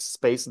state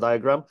space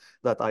diagram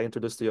that I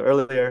introduced to you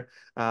earlier.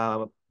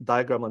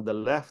 Diagram on the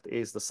left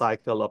is the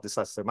cycle of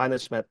disaster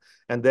management,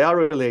 and they are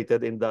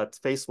related in that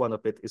phase one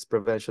of it is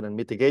prevention and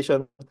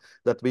mitigation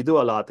that we do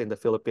a lot in the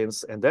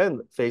Philippines. And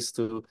then phase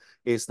two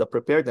is the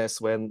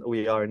preparedness when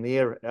we are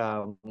near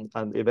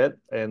an event,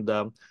 and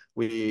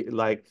we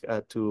like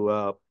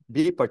to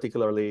be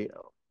particularly,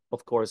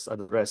 of course,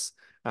 address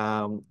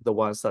the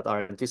ones that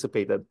are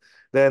anticipated.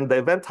 Then the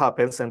event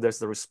happens and there's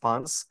the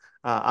response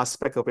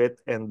aspect of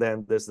it, and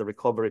then there's the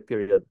recovery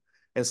period.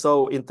 And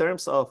so in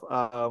terms of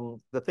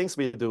the things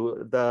we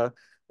do,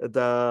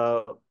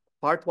 the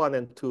part 1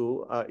 and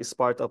 2 is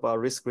part of our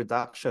risk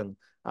reduction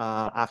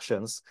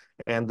actions.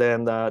 And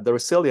then the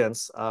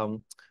resilience,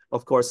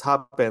 of course,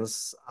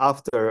 happens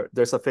after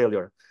there's a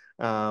failure.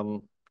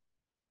 And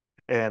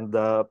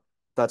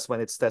that's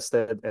when it's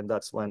tested and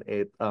that's when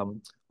it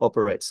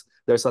operates.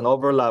 There's an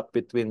overlap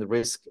between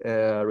risk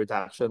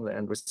reduction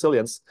and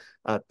resilience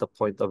at the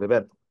point of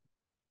event.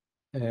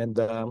 And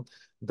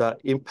the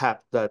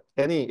impact that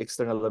any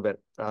external event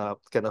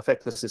can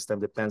affect the system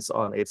depends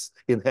on its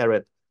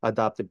inherent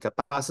adaptive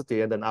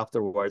capacity. And then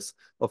afterwards,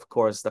 of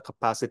course, the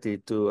capacity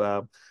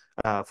to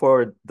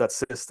for that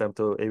system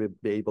to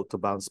be able to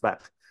bounce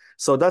back.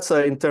 So that's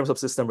in terms of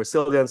system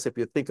resilience. If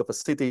you think of a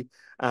city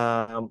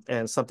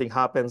and something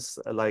happens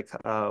like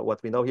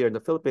what we know here in the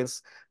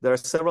Philippines, there are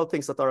several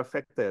things that are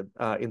affected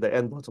in the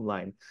end bottom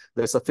line.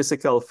 There's a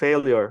physical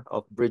failure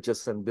of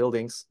bridges and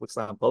buildings, for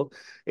example.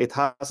 It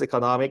has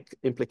economic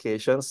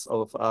implications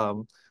of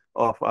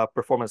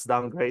performance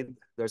downgrade.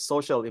 There's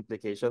social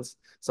implications.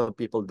 Some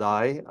people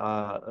die,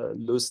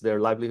 lose their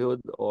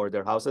livelihood or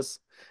their houses,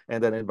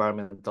 and then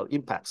environmental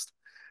impacts.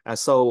 And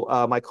so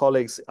my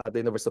colleagues at the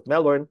University of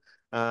Melbourne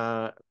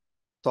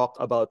talk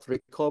about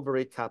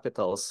recovery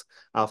capitals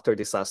after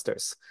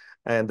disasters.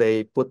 And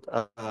they put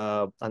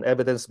an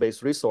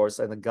evidence-based resource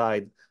and a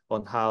guide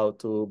on how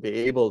to be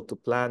able to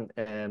plan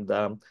and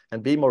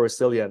be more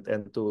resilient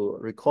and to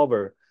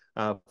recover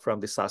from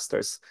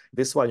disasters.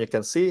 This one you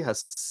can see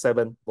has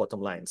 7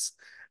 bottom lines.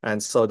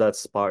 And so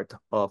that's part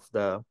of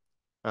the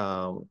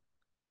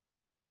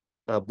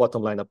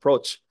bottom line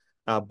approach,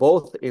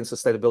 both in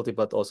sustainability,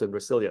 but also in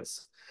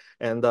resilience.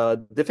 And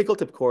the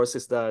difficulty, of course,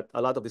 is that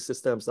a lot of the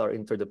systems are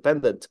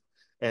interdependent.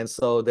 And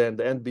so then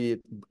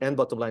the end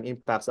bottom line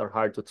impacts are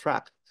hard to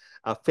track.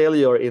 A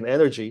failure in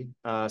energy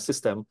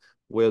system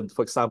would,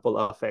 for example,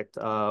 affect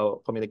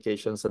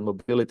communications and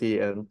mobility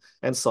and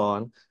so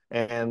on.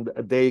 And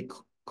they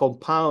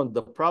compound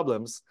the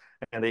problems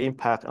and the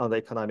impact on the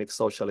economic,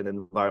 social, and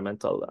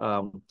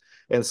environmental.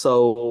 And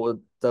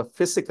so the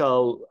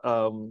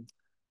physical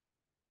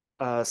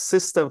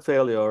system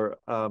failure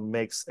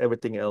makes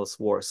everything else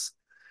worse.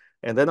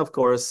 And then, of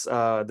course,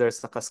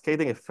 there's a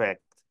cascading effect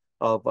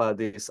of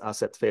these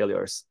asset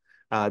failures,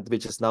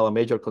 which is now a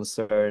major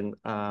concern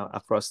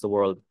across the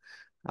world.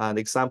 An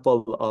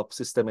example of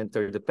system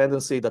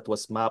interdependency that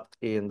was mapped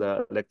in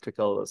the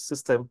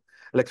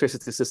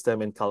electricity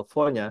system in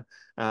California.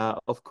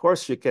 Of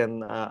course, you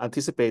can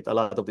anticipate a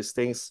lot of these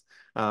things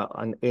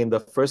in the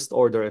first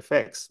order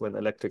effects when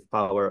electric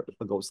power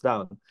goes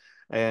down.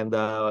 And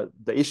the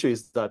issue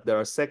is that there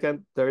are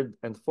second, third,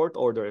 and fourth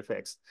order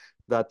effects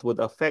that would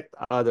affect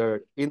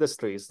other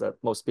industries that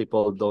most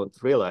people don't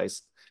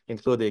realize,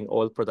 including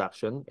oil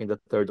production in the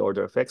third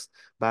order effects,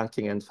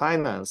 banking and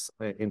finance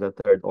in the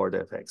third order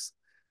effects.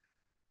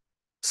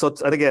 So,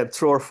 and again,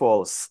 true or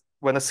false?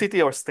 When a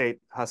city or state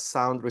has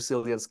sound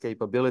resilience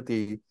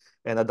capability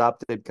and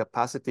adaptive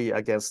capacity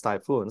against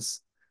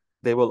typhoons,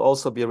 they will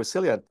also be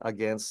resilient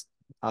against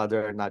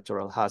other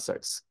natural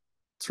hazards.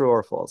 True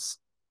or false?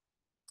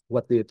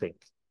 What do you think?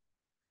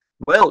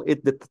 Well,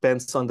 it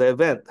depends on the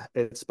event.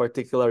 It's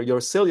particular, your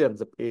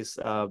resilience is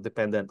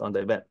dependent on the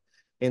event.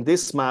 In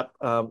this map,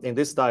 in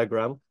this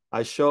diagram,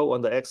 I show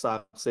on the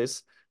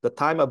x-axis the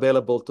time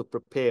available to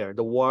prepare,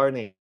 the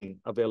warning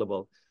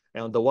available.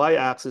 And on the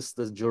y-axis,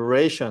 the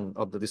duration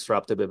of the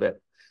disruptive event.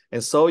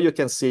 And so you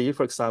can see,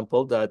 for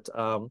example, that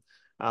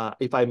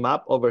if I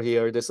map over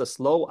here, there's a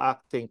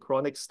slow-acting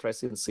chronic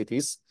stress in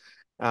cities,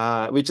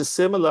 which is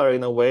similar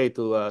in a way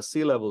to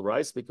sea level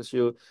rise, because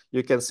you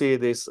can see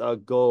this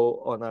go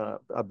on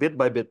a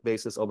bit-by-bit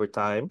basis over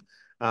time.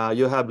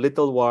 You have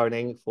little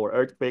warning for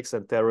earthquakes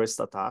and terrorist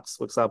attacks,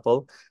 for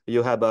example.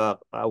 You have a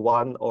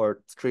 1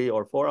 or 3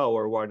 or 4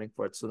 hour warning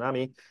for a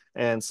tsunami,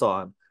 and so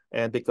on.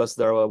 And because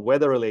they're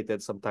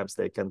weather-related, sometimes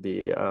they can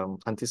be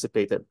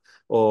anticipated,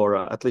 or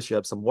at least you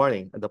have some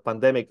warning. And the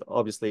pandemic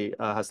obviously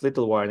has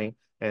little warning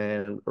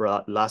and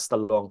lasts a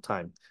long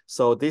time.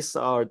 So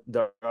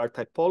there are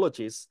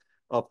typologies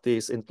of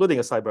these, including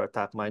a cyber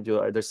attack, mind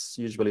you, there's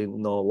usually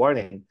no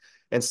warning.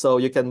 And so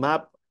you can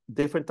map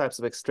different types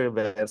of extreme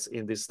events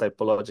in this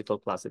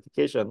typological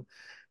classification.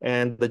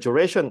 And the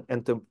duration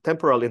and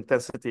temporal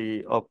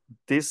intensity of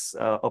this,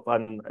 of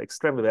an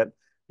extreme event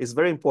is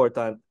very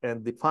important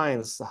and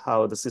defines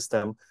how the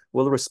system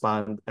will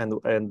respond and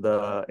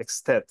the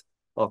extent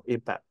of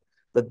impact.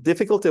 The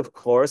difficulty, of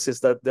course, is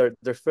that there are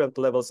different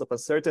levels of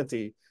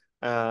uncertainty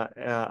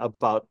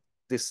about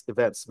these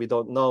events. We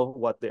don't know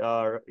what they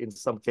are, in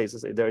some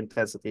cases, their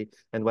intensity,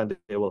 and when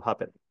they will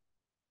happen.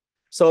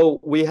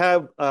 So we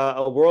have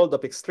a world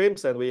of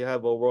extremes and we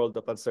have a world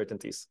of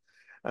uncertainties.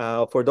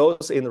 For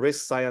those in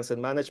risk science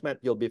and management,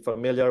 you'll be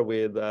familiar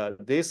with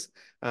this.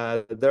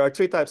 There are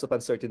 3 types of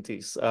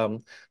uncertainties.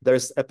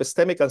 There's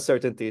epistemic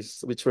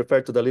uncertainties, which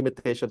refer to the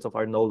limitations of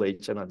our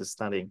knowledge and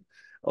understanding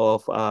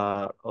of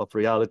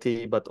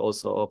reality, but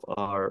also of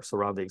our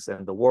surroundings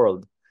and the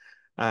world.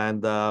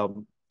 And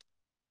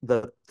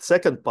the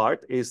second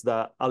part is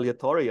the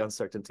aleatory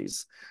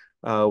uncertainties,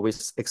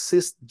 which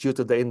exist due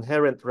to the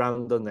inherent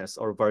randomness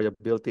or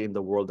variability in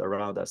the world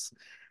around us.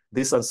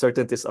 These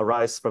uncertainties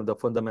arise from the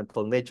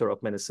fundamental nature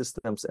of many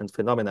systems and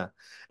phenomena.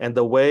 And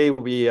the way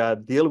we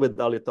deal with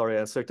aleatory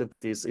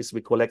uncertainties is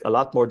we collect a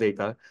lot more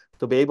data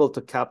to be able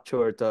to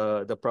capture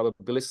the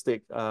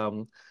probabilistic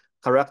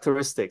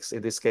characteristics,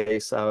 in this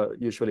case,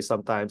 usually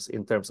sometimes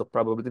in terms of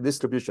probability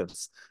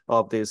distributions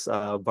of these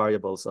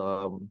variables.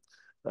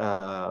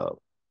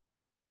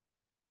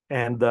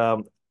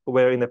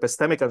 Where in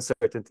epistemic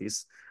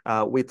uncertainties,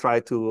 we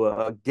try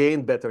to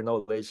gain better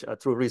knowledge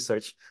through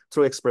research,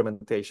 through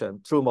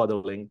experimentation, through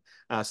modeling,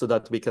 so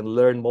that we can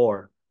learn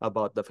more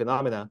about the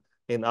phenomena.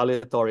 In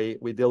aleatory,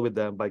 we deal with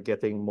them by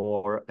getting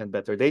more and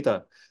better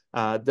data.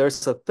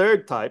 There's a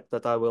third type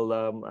that I will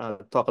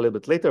talk a little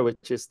bit later,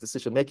 which is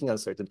decision-making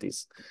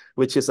uncertainties,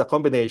 which is a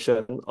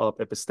combination of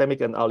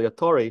epistemic and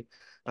aleatory,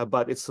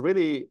 but it's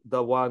really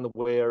the one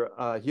where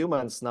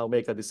humans now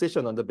make a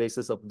decision on the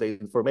basis of the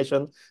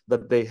information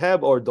that they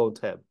have or don't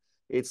have.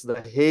 It's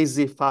the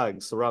hazy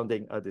fog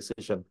surrounding a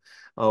decision,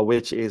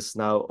 which is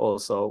now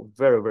also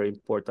very, very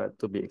important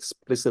to be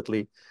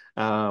explicitly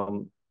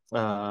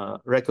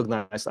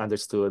recognized,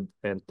 understood,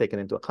 and taken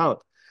into account.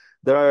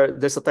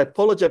 There's a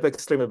typology of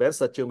extreme events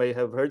that you may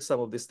have heard some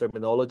of these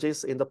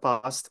terminologies in the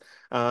past.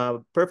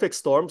 Perfect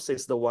storms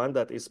is the one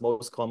that is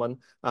most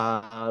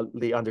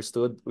commonly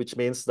understood, which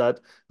means that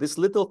these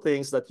little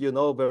things that you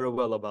know very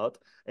well about,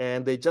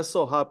 and they just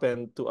so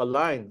happen to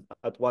align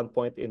at one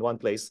point in one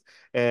place,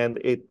 and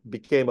it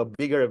became a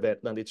bigger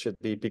event than it should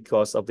be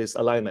because of this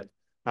alignment.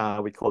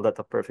 We call that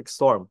a perfect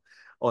storm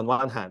on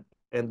one hand.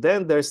 And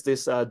then there's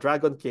this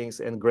dragon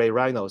kings and gray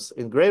rhinos.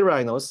 In gray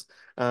rhinos,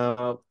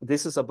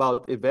 this is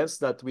about events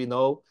that we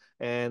know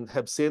and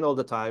have seen all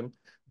the time,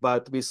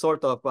 but we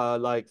sort of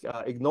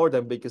ignore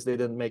them because they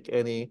didn't make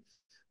any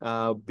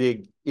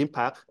big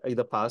impact in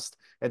the past,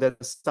 and then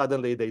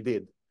suddenly they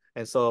did.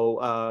 And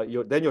so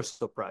you're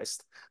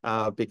surprised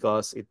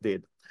because it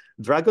did.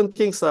 Dragon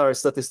kings are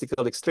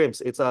statistical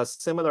extremes. It's a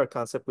similar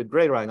concept with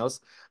gray rhinos,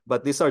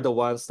 but these are the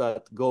ones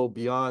that go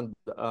beyond,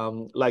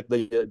 like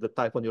the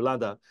typhoon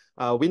Yolanda.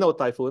 We know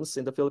typhoons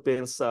in the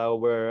Philippines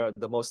were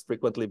the most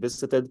frequently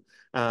visited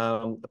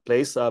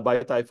place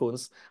by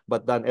typhoons,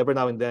 but then every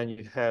now and then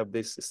you have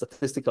this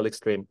statistical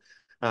extreme.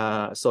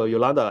 So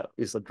Yolanda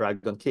is a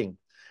dragon king.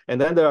 And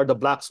then there are the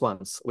black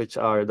swans, which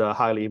are the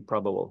highly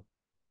improbable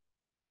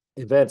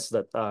events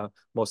that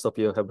most of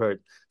you have heard.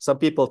 Some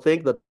people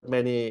think that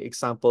many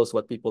examples,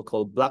 what people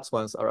call black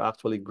swans, are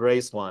actually gray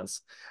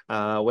swans.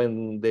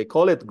 When they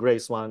call it gray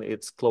swan,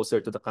 it's closer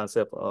to the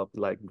concept of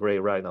like gray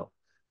rhino.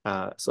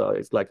 So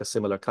it's like a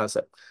similar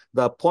concept.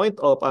 The point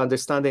of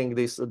understanding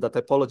the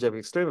typology of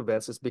extreme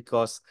events is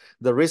because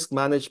the risk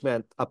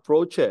management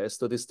approaches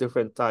to these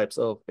different types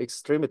of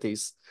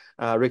extremities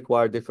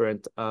require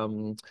different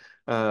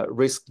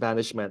risk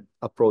management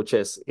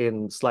approaches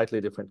in slightly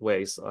different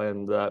ways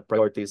and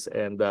priorities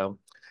and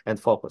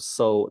focus.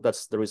 So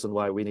that's the reason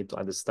why we need to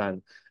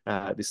understand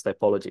these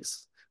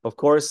typologies. Of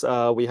course,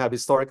 we have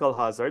historical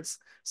hazards,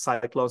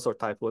 cyclones or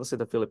typhoons in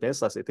the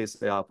Philippines, as it is,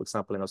 for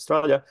example, in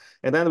Australia.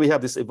 And then we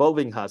have this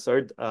evolving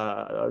hazard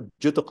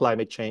due to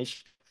climate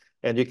change.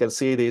 And you can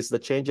see the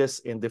changes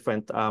in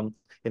different,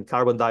 in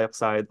carbon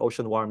dioxide,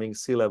 ocean warming,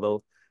 sea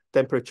level,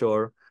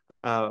 temperature.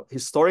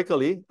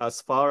 Historically,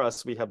 as far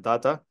as we have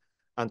data,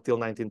 until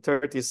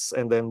 1930s,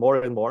 and then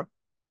more and more.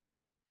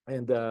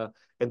 And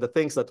the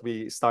things that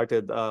we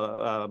started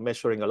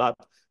measuring a lot,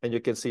 and you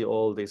can see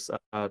all these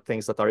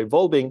things that are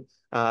evolving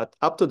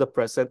up to the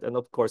present, and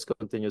of course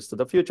continues to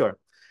the future.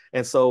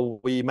 And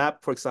so we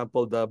map, for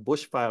example, the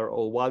bushfire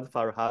or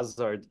wildfire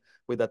hazard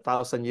with a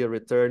 1,000-year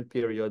return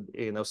period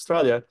in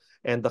Australia,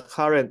 and the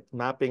current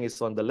mapping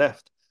is on the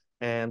left.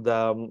 And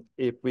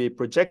if we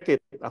project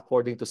it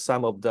according to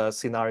some of the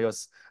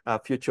scenarios,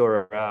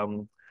 future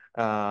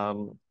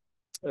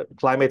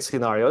climate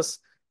scenarios,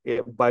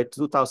 by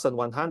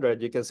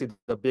 2100, you can see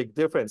the big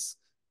difference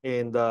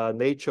in the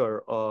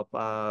nature of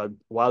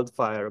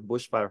wildfire,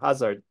 bushfire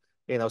hazard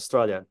in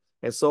Australia.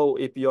 And so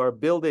if you are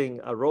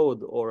building a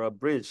road or a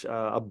bridge,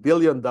 $1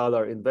 billion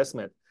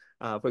investment,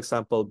 for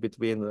example,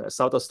 between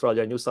South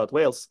Australia and New South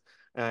Wales,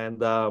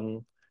 and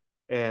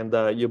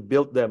you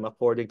built them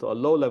according to a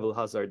low-level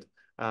hazard,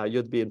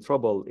 you'd be in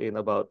trouble in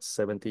about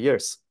 70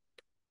 years.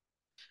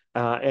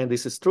 And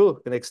this is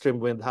true in extreme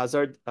wind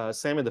hazard,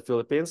 same in the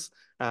Philippines,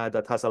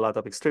 that has a lot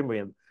of extreme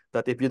wind,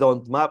 that if you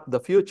don't map the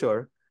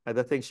future,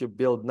 the things you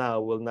build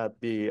now will not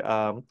be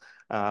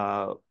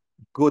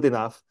good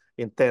enough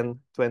in 10,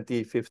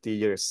 20, 50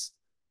 years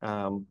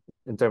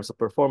in terms of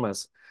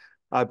performance.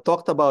 I've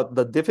talked about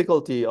the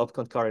difficulty of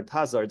concurrent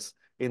hazards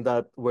in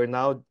that we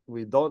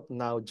don't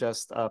now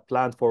just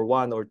plan for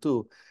one or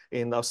two.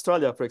 In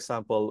Australia, for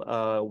example,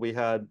 we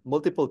had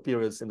multiple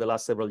periods in the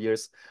last several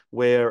years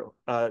where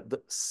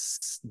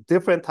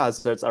different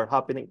hazards are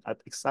happening at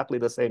exactly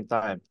the same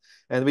time.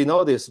 And we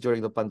know this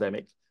during the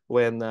pandemic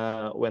when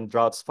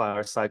droughts,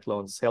 fires,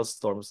 cyclones,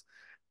 hailstorms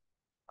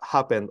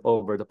happened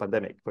over the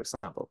pandemic, for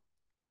example.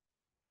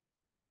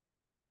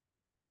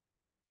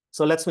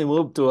 So let's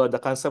move to the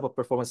concept of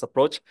performance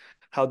approach.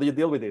 How do you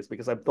deal with this?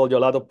 Because I've told you a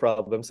lot of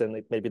problems and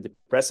it may be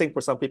depressing for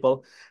some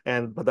people.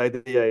 But the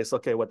idea is,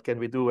 okay, what can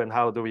we do and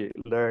how do we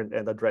learn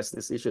and address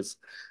these issues?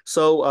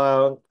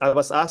 So I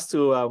was asked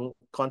to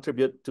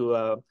contribute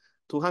to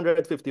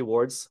 250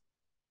 words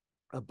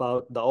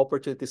about the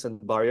opportunities and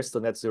barriers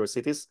to net zero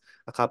cities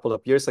a couple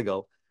of years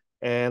ago.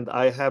 And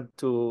I have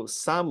to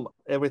sum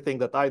everything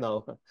that I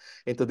know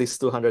into this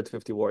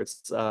 250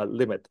 words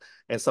limit.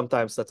 And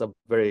sometimes that's a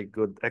very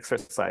good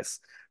exercise.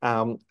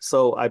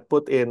 So I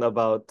put in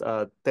about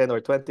 10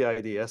 or 20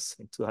 ideas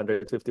in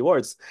 250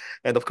 words.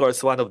 And of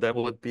course, one of them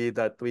would be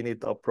that we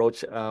need to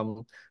approach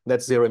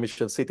net zero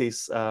emission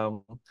cities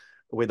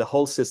with a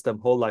whole system,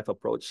 whole life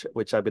approach,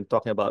 which I've been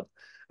talking about.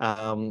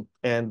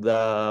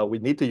 We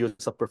need to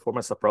use a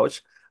performance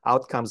approach,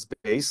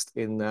 outcomes-based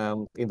in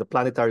the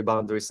planetary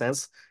boundary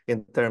sense,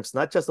 in terms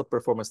not just of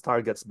performance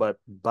targets, but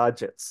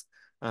budgets,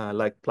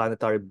 like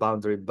planetary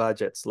boundary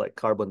budgets, like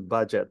carbon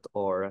budget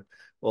or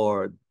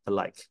the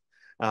like.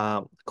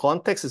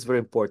 Context is very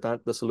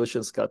important. The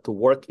solutions got to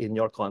work in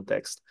your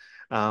context.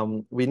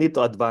 We need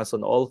to advance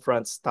on all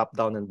fronts,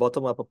 top-down and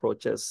bottom-up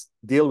approaches,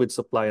 deal with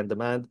supply and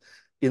demand,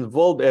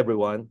 involve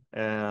everyone,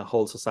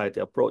 whole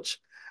society approach,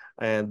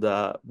 and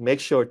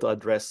make sure to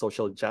address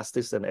social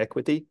justice and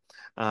equity.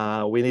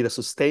 We need a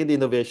sustained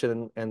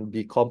innovation and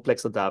be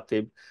complex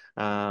adaptive.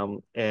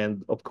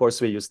 And of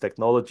course, we use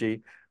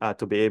technology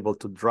to be able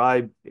to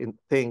drive in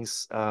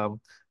things,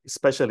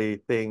 especially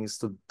things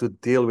to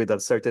deal with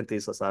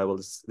uncertainties, as I will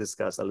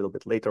discuss a little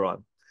bit later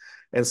on.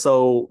 And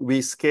so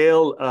we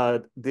scale,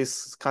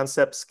 this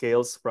concept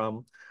scales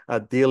from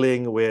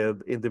dealing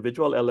with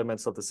individual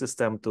elements of the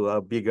system to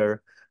a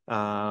bigger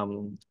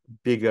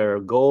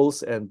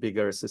goals and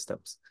bigger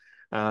systems.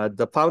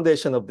 The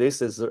foundation of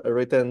this is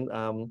written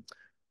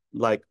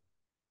like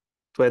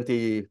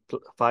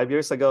 25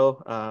 years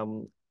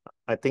ago.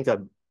 I think I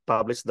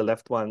published the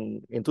left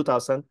one in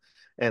 2000,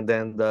 and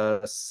then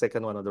the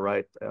second one on the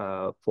right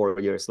 4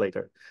 years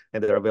later,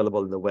 and they're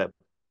available in the web.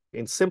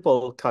 In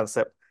simple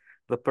concept,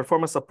 the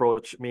performance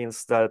approach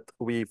means that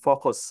we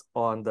focus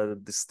on the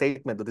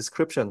statement, the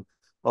description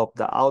of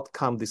the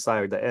outcome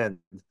desired, the end,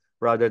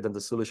 rather than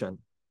the solution.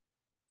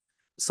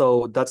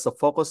 So that's the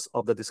focus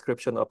of the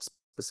description of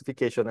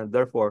specification, and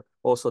therefore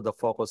also the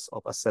focus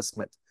of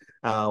assessment.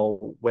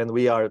 When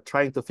we are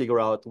trying to figure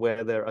out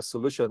whether a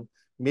solution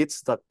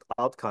meets that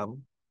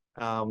outcome,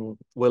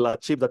 will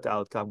achieve that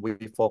outcome, we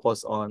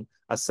focus on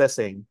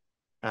assessing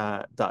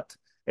that.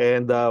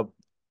 And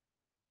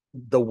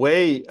the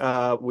way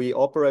we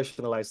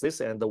operationalize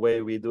this and the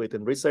way we do it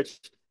in research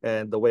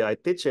and the way I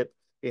teach it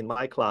in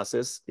my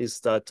classes is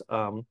that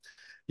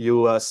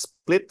you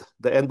split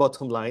the end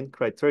bottom line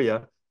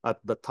criteria at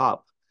the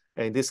top.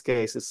 In this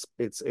case,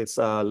 it's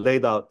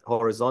laid out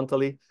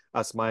horizontally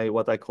as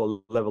what I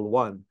call level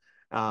 1.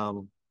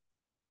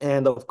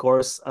 And of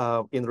course,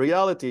 in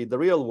reality, the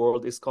real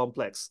world is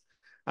complex,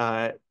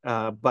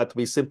 but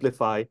we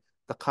simplify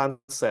the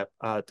concept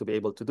to be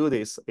able to do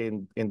this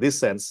in this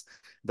sense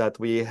that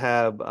we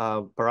have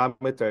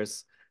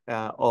parameters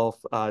of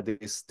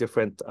these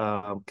different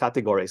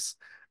categories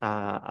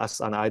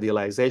as an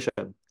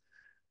idealization.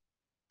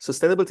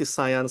 Sustainability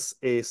science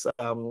is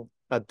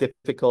a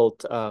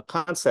difficult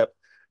concept,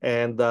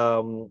 and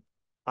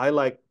I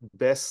like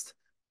best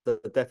the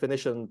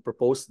definition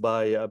proposed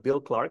by Bill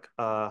Clark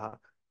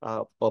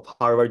of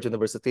Harvard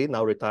University,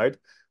 now retired.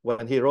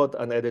 When he wrote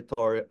an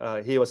editor,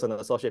 he was an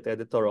associate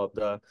editor of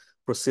the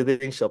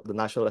Proceedings of the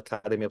National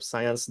Academy of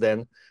Science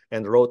then,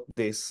 and wrote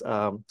this.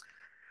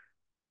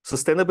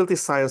 Sustainability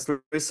science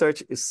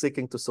research is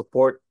seeking to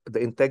support the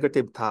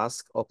integrative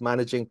task of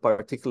managing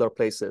particular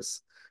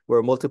places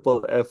where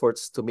multiple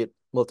efforts to meet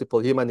multiple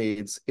human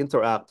needs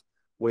interact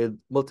with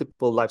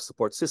multiple life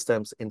support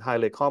systems in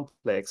highly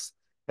complex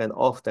and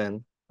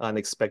often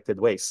unexpected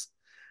ways.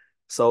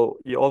 So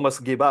you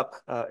almost give up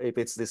if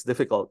it's this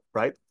difficult,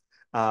 right?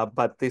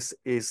 But this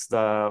is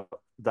the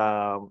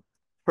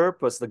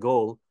purpose, the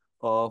goal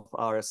of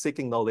our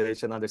seeking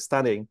knowledge and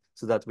understanding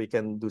so that we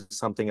can do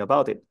something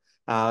about it.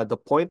 The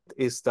point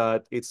is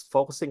that it's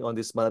focusing on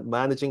this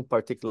managing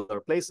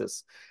particular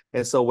places.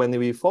 And so when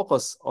we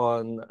focus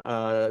on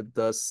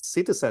the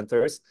city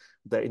centers,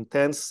 the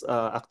intense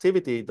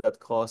activity that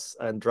cause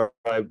and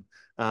drive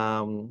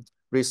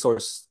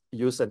resource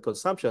use and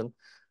consumption,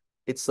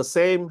 it's the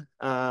same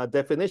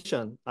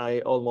definition I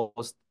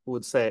almost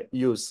would say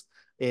use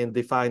in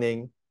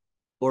defining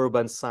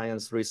urban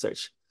science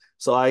research.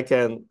 So I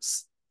can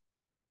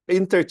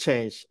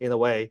interchange in a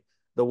way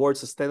the word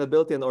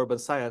sustainability and urban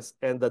science,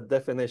 and the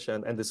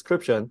definition and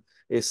description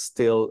is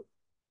still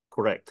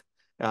correct.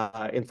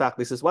 In fact,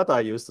 this is what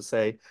I used to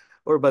say.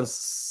 Urban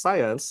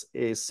science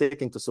is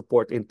seeking to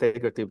support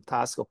integrative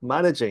task of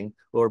managing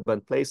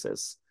urban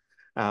places.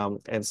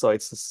 And so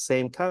it's the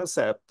same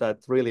concept that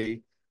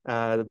really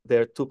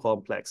they're too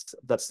complex.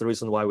 That's the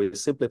reason why we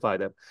simplify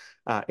them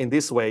in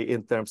this way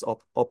in terms of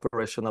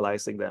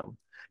operationalizing them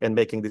and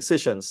making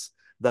decisions.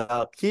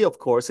 The key, of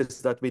course,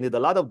 is that we need a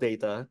lot of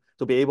data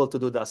to be able to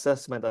do the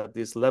assessment at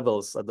these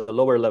levels, at the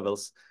lower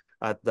levels,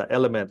 at the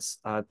elements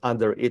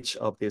under each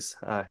of these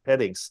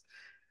headings.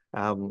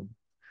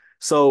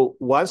 So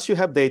once you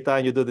have data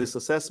and you do this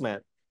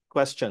assessment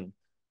question,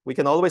 we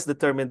can always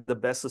determine the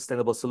best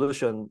sustainable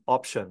solution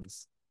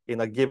options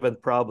in a given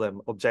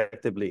problem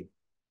objectively,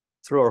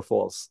 true or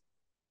false.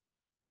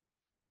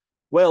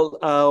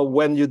 Well,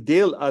 when you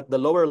deal at the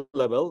lower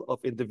level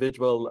of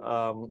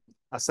individual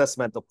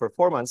assessment of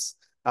performance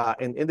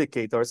and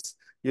indicators,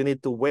 you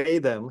need to weigh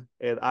them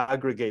and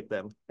aggregate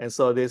them. And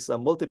so there's a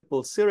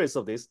multiple series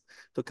of this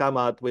to come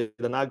out with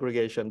an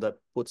aggregation that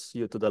puts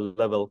you to the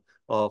level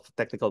of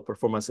technical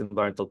performance,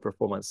 environmental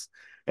performance,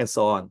 and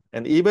so on.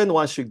 And even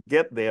once you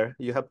get there,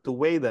 you have to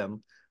weigh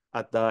them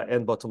at the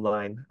end bottom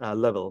line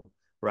level,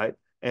 right?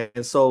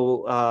 And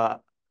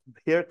so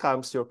here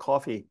comes your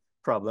coffee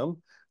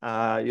problem.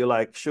 You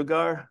like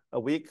sugar a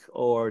week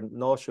or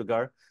no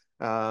sugar,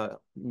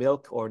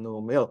 milk or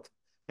no milk.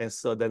 And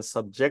so then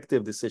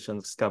subjective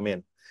decisions come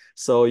in.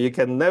 So you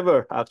can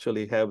never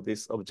actually have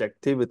this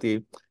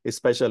objectivity,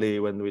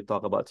 especially when we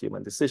talk about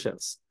human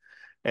decisions.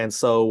 And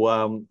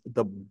so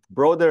the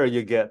broader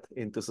you get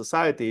into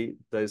society,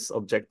 this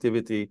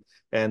objectivity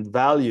and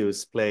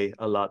values play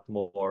a lot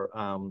more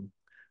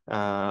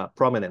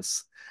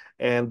prominence.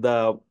 And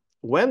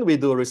when we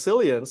do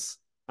resilience,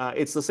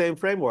 it's the same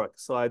framework.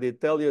 So I did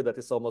tell you that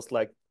it's almost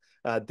like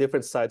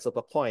different sides of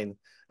a coin,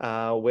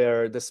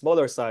 where the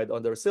smaller side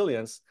on the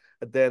resilience,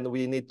 then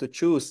we need to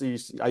choose.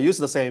 I use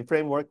the same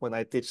framework when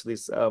I teach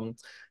this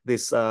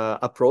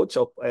approach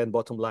of and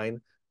bottom line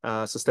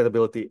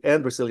sustainability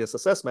and resilience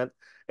assessment,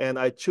 and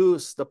I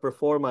choose the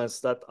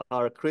performance that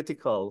are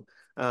critical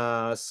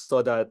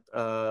so that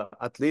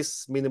at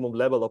least minimum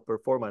level of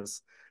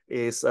performance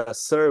is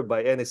served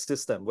by any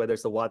system, whether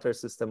it's the water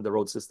system, the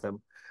road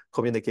system,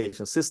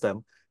 communication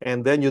system,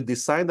 and then you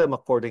design them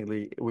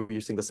accordingly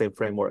using the same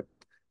framework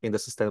in the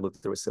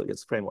sustainability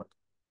resilience framework.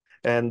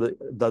 And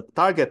the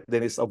target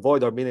then is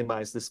avoid or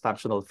minimize this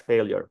functional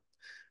failure.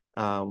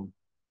 And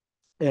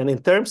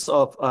in terms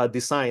of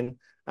design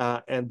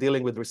and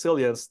dealing with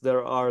resilience,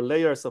 there are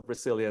layers of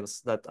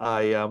resilience that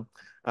I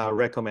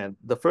recommend.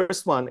 The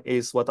first one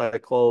is what I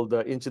call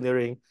the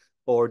engineering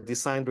or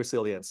design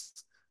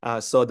resilience,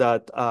 so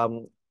that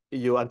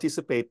you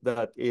anticipate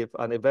that if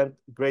an event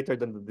greater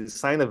than the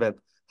design event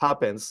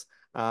happens,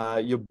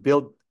 you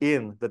build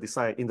in the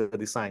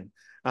design.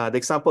 The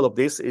example of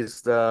this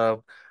is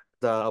the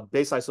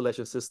base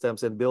isolation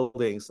systems in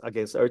buildings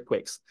against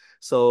earthquakes.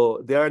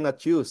 So they are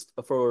not used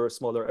for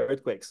smaller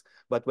earthquakes,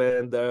 but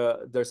when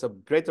there's a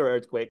greater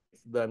earthquake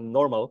than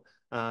normal,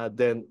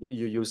 then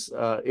you use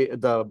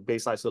the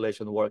base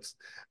isolation works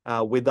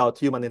without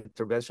human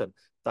intervention.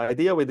 The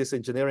idea with this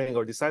engineering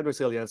or design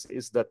resilience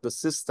is that the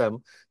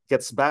system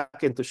gets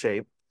back into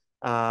shape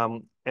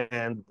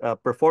and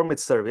perform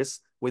its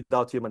service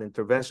without human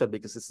intervention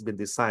because it's been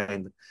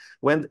designed.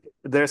 When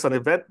there's an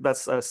event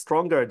that's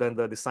stronger than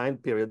the design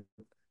period,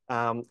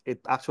 it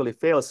actually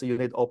fails. You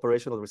need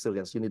operational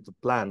resilience. You need to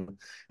plan.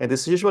 And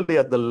it's usually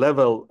at the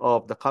level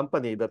of the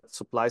company that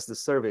supplies the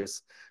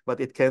service, but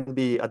it can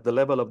be at the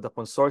level of the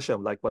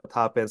consortium, like what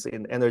happens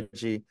in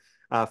energy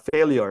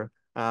failure.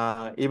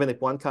 Even if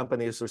one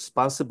company is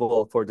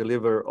responsible for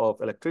delivery of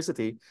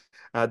electricity,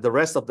 the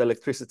rest of the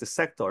electricity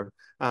sector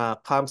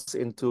comes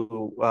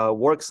into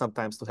work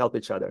sometimes to help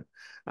each other.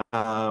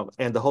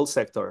 And the whole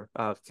sector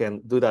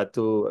can do that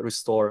to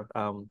restore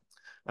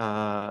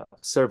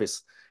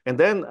service. And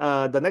then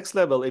the next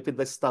level, if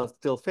it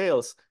still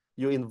fails,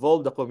 you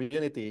involve the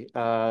community,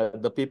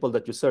 the people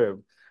that you serve.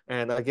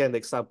 And again, the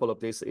example of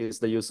this is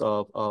the use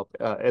of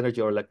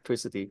energy or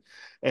electricity.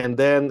 And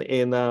then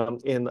in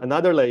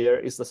another layer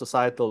is the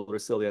societal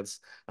resilience,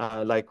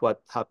 like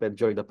what happened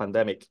during the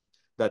pandemic,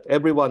 that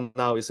everyone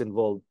now is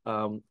involved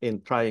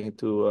in trying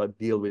to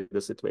deal with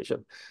the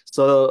situation.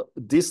 So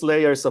these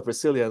layers of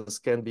resilience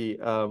can be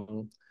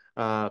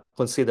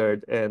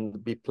considered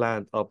and be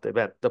planned of the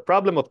event. The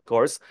problem, of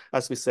course,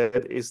 as we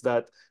said, is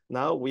that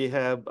now we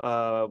have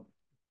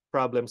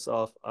problems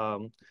of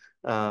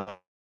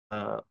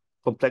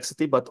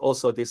complexity, but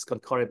also these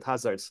concurrent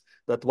hazards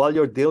that while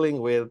you're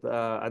dealing with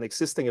an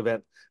existing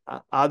event,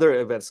 other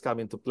events come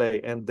into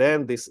play. And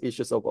then these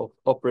issues of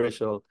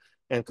operational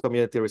and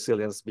community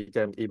resilience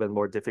become even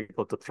more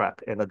difficult to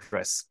track and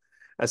address.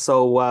 And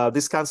so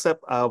this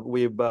concept,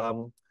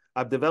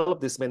 I've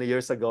developed this many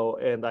years ago,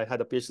 and I had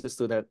a PhD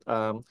student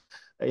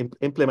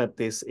implement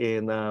this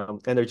in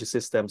energy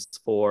systems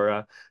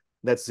for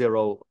net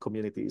zero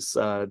communities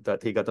that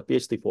he got a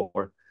PhD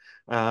for.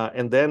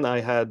 And then I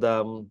had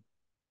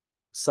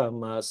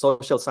some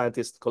social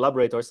scientist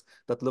collaborators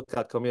that look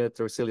at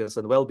community resilience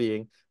and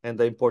well-being and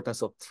the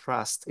importance of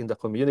trust in the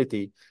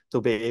community to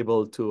be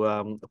able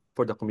to,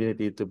 for the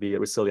community to be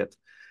resilient.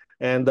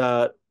 And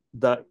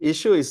the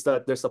issue is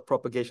that there's a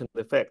propagation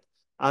effect.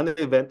 An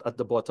event at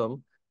the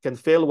bottom can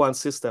fail one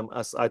system,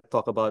 as I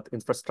talk about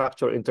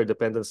infrastructure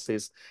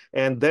interdependencies,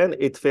 and then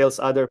it fails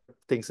other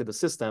things in the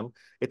system.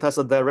 It has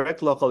a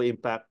direct local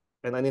impact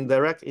and an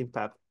indirect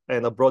impact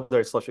and a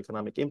broader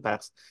socioeconomic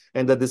impacts.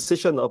 And the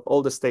decision of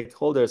all the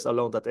stakeholders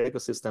along that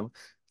ecosystem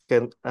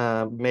can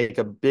make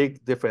a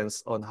big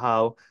difference on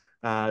how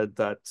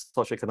that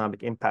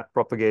socioeconomic impact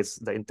propagates,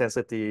 the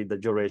intensity, the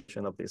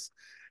duration of this.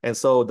 And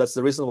so that's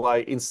the reason why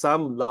in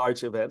some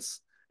large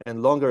events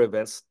and longer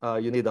events,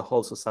 you need a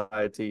whole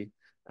society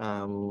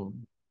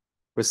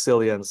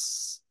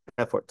resilience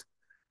effort.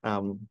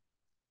 And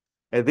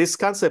this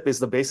concept is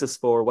the basis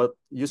for what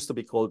used to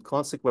be called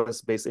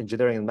consequence-based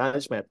engineering and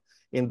management,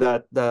 in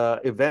that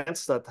the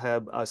events that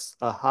have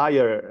a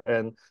higher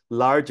and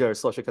larger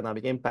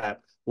socioeconomic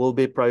impact will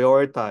be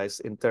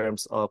prioritized in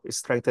terms of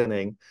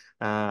strengthening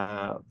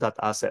that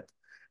asset.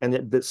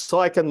 And so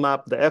I can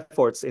map the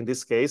efforts in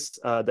this case.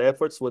 The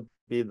efforts would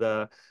be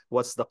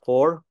what's the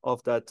core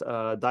of that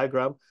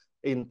diagram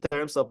in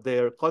terms of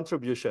their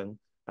contribution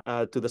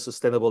to the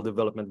Sustainable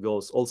Development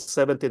Goals, all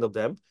 17 of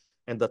them,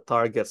 and the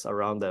targets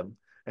around them.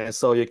 And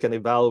so you can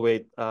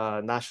evaluate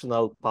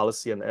national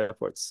policy and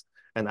efforts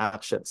and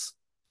actions.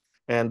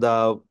 And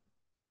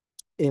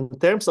in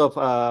terms of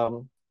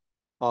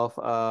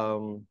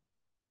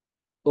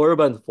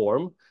urban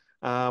form,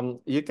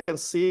 you can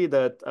see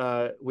that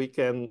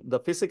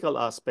the physical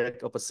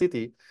aspect of a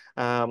city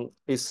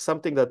is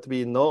something that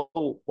we know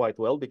quite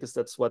well because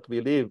that's what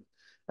we live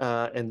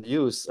and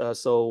use.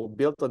 So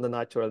built on the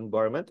natural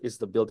environment is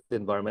the built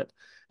environment.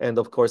 And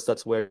of course,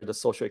 that's where the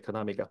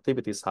socioeconomic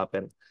activities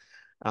happen.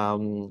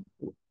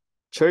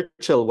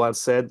 Churchill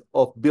once said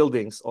of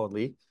buildings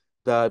only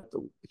that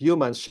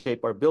humans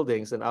shape our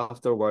buildings and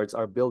afterwards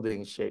our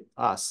buildings shape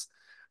us.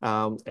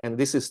 And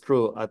this is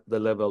true at the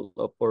level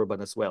of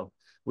urban as well.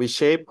 We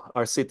shape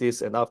our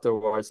cities and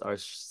afterwards our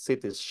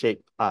cities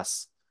shape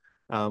us.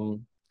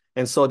 And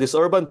so this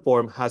urban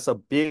form has a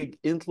big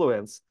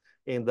influence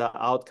in the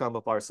outcome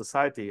of our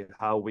society,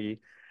 how we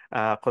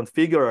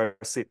configure our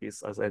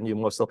cities, and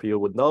most of you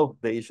would know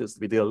the issues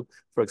we deal,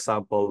 for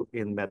example,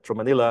 in Metro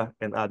Manila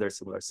and other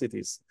similar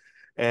cities.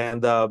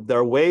 And there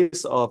are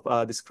ways of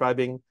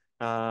describing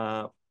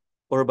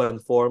urban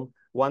form.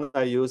 One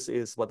I use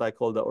is what I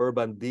call the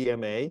urban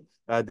DMA.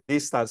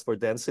 This stands for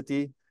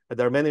density.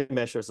 There are many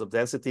measures of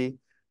density,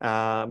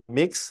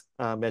 mix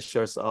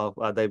measures of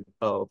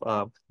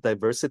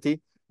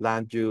diversity,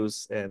 land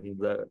use, and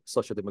the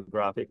social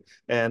demographic,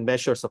 and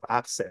measures of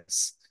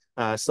access.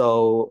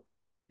 So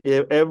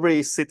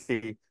every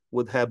city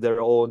would have their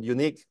own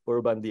unique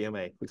urban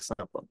DMA, for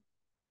example.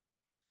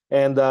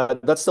 And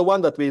that's the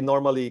one that we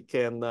normally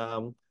can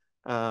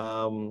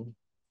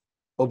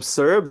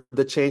observe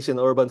the change in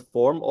urban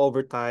form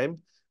over time,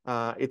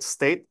 its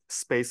state,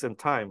 space, and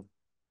time,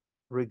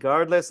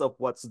 regardless of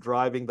what's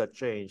driving that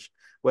change,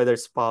 whether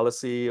it's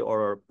policy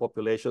or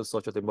population,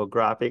 social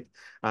demographic,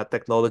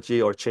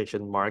 technology, or change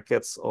in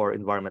markets or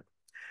environment.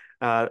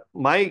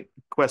 My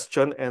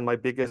question and my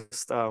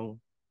biggest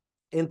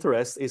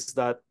interest is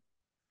that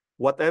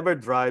whatever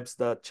drives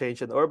the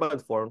change in urban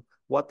form,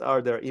 what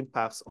are their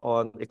impacts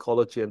on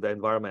ecology and the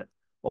environment,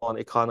 on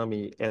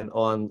economy, and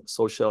on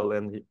social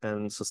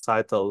and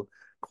societal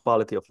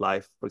quality of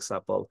life, for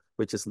example,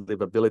 which is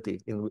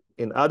livability.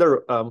 In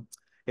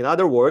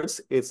other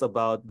words, it's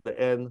about the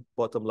end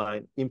bottom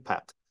line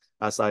impact,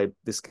 as I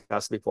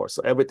discussed before.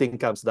 So everything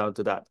comes down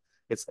to that.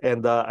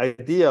 And the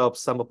idea of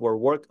some of our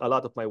work, a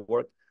lot of my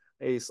work,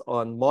 is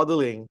on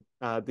modeling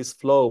this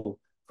flow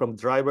from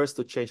drivers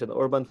to change in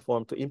urban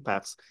form to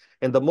impacts.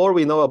 And the more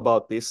we know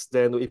about this,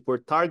 then if we're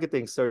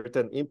targeting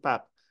certain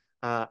impact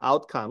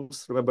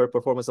outcomes, remember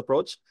performance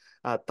approach,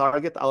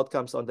 target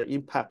outcomes on the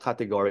impact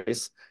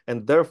categories,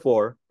 and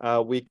therefore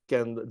we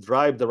can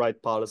drive the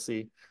right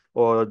policy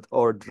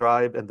or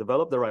drive and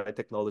develop the right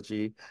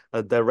technology,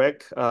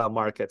 direct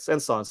markets, and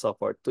so on and so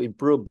forth to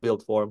improve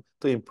build form,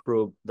 to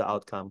improve the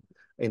outcome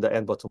in the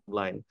end bottom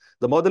line.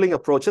 The modeling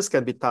approaches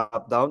can be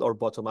top down or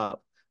bottom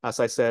up. As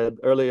I said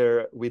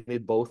earlier, we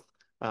need both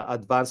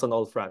advance on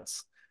all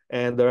fronts.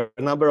 And there are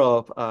a number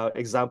of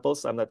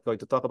examples I'm not going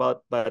to talk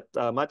about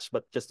much,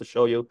 but just to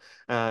show you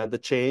the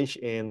change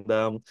in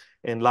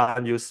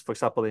land use, for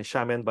example, in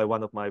Xiamen by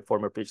one of my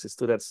former PhD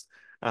students,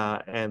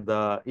 and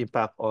the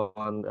impact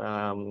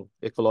on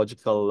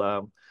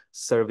ecological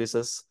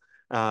services.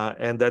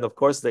 And then, of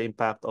course, the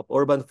impact of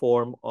urban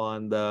form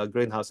on the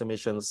greenhouse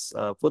emissions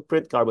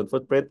footprint, carbon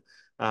footprint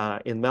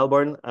in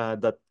Melbourne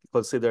that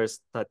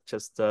considers not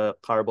just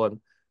carbon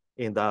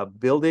in the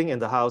building, in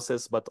the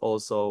houses, but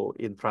also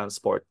in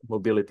transport,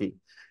 mobility.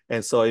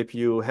 And so if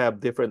you have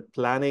different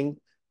planning,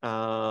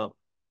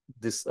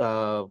 this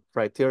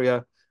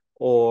criteria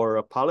or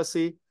a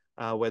policy,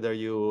 whether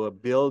you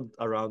build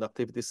around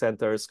activity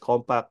centers,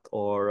 compact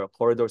or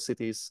corridor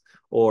cities,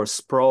 or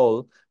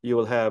sprawl, you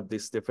will have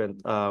this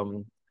different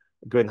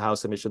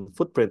greenhouse emission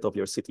footprint of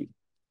your city.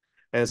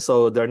 And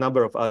so there are a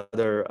number of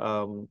other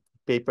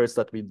papers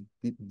that we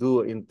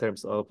do in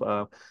terms of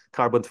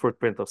carbon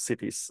footprint of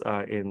cities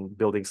in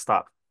building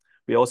stock.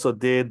 We also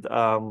did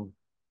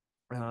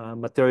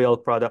material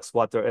products,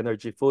 water,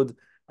 energy, food.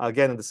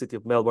 Again, in the city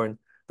of Melbourne,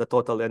 the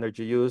total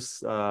energy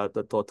use,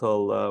 the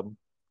total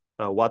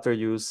water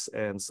use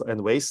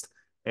and waste,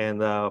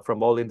 and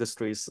from all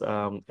industries,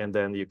 and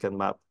then you can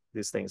map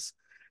these things.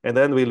 And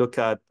then we look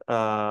at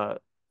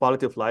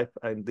quality of life,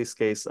 in this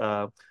case,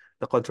 the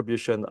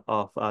contribution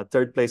of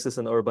third places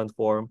in urban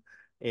form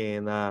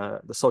in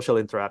the social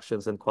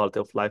interactions and quality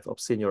of life of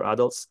senior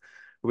adults.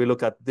 We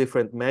look at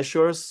different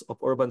measures of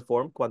urban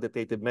form,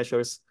 quantitative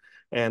measures,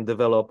 and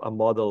develop a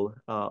model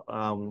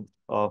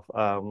of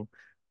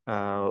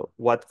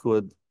what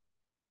could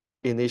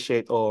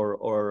initiate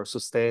or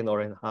sustain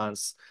or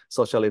enhance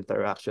social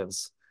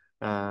interactions.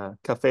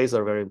 Cafes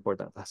are very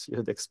important, as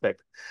you'd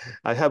expect.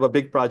 I have a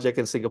big project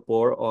in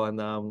Singapore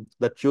on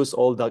that use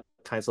all the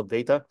kinds of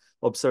data,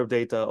 observed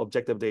data,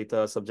 objective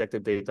data,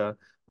 subjective data,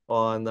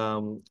 on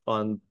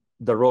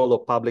the role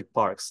of public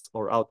parks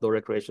or outdoor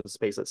recreation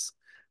spaces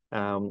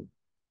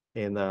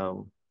in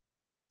the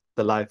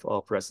life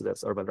of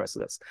residents, urban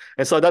residents.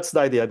 And so that's the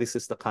idea. This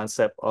is the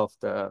concept of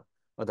the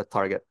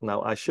target.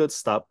 Now I should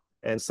stop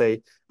and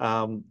say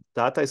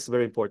data is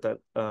very important.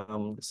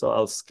 So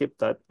I'll skip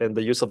that, and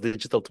the use of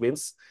digital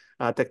twins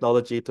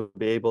technology to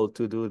be able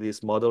to do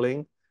this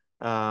modeling.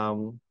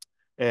 And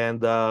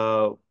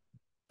the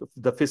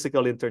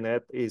physical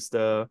internet is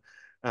the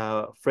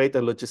freight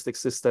and logistics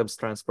systems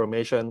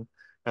transformation,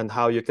 and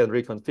how you can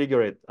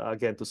reconfigure it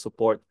again to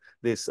support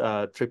this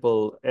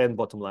triple N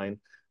bottom line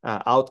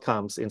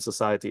outcomes in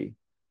society,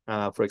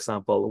 for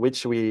example,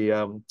 which we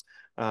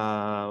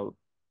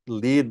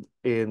lead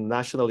in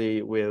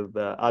nationally with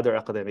other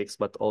academics,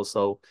 but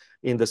also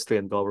industry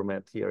and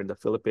government here in the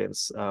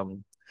Philippines.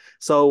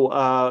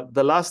 So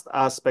the last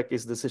aspect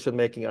is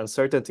decision-making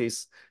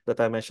uncertainties that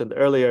I mentioned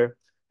earlier.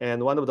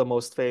 And one of the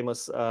most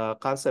famous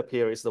concept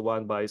here is the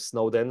one by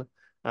Snowden,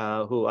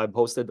 who I've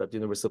hosted at the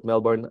University of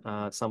Melbourne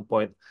at some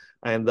point.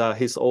 And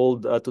his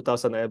old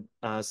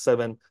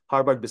 2007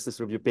 Harvard Business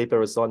Review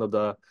paper is one of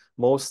the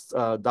most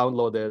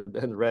downloaded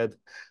and read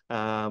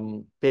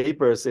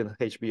papers in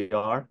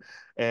HBR.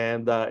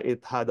 And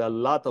it had a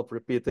lot of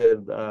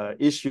repeated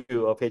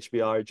issue of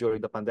HBR during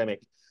the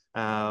pandemic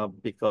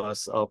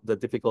because of the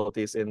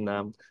difficulties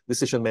in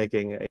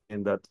decision-making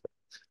in that.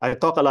 I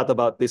talk a lot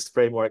about this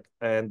framework,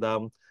 and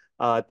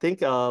I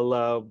think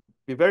I'll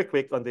be very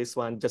quick on this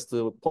one, just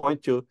to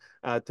point you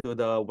to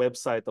the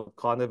website of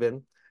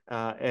Conevin.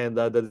 And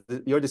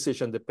your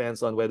decision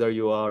depends on whether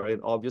you are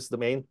in obvious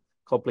domain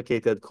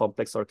complicated,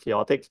 complex, or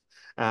chaotic.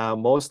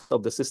 Most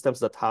of the systems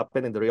that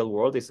happen in the real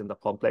world is in the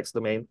complex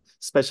domain,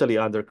 especially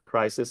under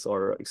crisis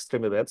or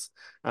extreme events.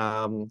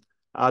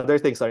 Other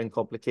things are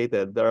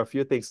uncomplicated. There are a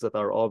few things that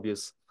are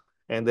obvious.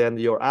 And then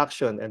your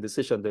action and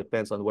decision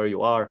depends on where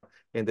you are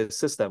in this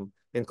system.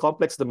 In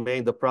complex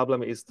domain, the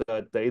problem is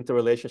that the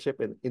interrelationship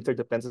and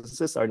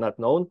interdependencies are not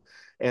known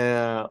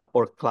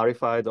or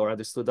clarified or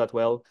understood that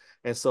well.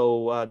 And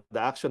so the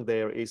action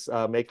there is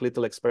make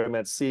little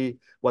experiments, see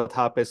what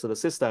happens to the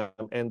system,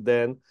 and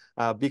then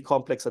be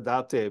complex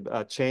adaptive,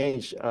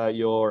 change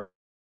your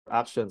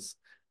actions.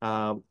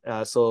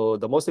 So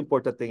the most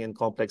important thing in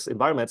complex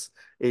environments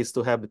is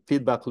to have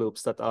feedback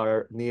loops that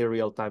are near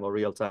real time or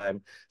real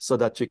time so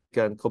that you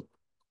can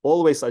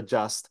always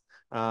adjust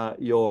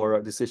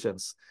your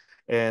decisions.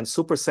 And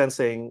super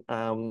sensing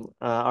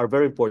are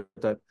very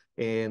important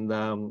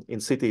in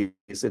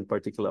cities in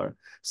particular.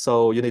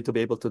 So you need to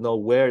be able to know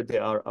where they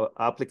are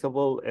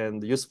applicable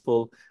and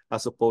useful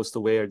as opposed to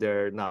where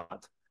they're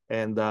not.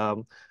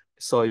 And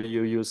so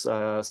you use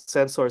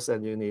sensors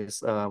and you need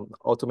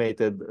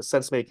automated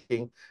sense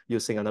making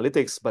using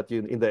analytics, but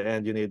in the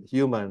end, you need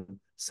human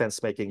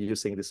sense making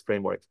using this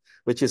framework,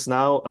 which is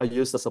now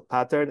used as a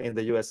pattern in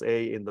the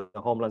USA in the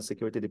Homeland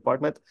Security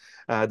Department.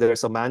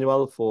 There's a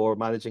manual for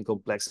managing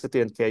complexity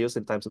and chaos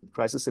in times of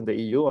crisis in the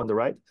EU on the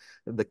right.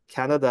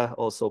 Canada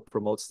also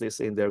promotes this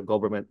in their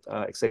government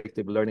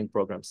executive learning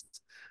programs.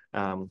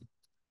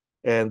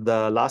 And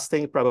the last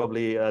thing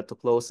probably to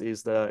close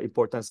is the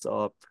importance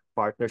of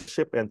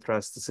partnership and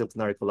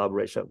transdisciplinary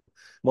collaboration.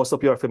 Most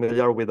of you are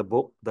familiar with the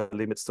book, The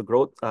Limits to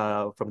Growth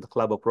from the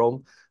Club of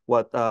Rome.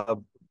 What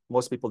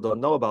most people don't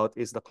know about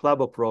is the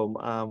Club of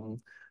Rome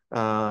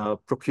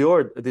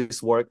procured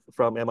this work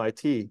from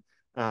MIT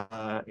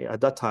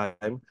at that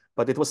time,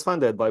 but it was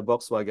funded by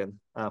Volkswagen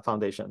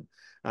Foundation.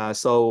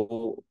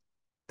 So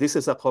this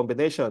is a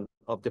combination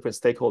of different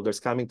stakeholders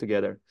coming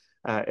together.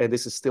 And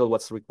this is still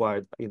what's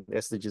required in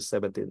SDG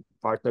 17,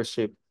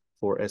 partnership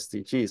for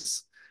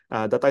SDGs.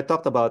 That I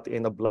talked about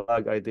in a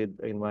blog I did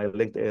in my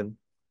LinkedIn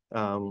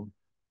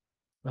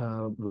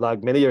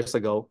blog many years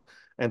ago.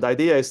 And the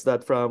idea is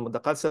that from the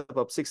concept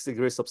of 6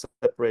 degrees of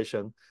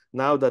separation,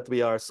 now that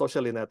we are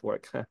socially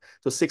networked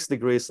to 6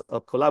 degrees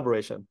of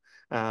collaboration.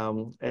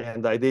 And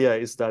the idea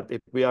is that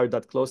if we are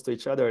that close to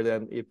each other,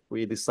 then if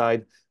we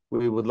decide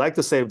we would like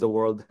to save the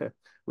world,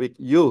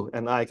 you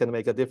and I can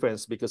make a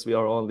difference because we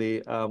are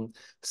only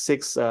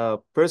 6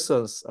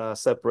 persons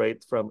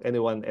separate from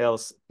anyone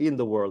else in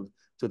the world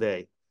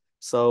today.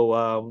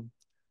 So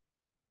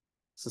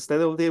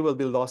sustainability will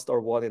be lost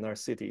or won in our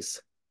cities.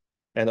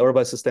 And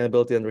urban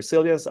sustainability and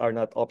resilience are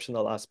not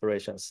optional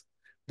aspirations.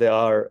 They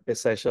are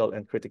essential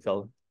and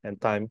critical, and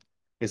time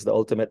is the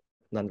ultimate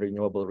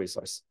non-renewable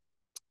resource.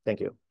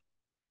 Thank you.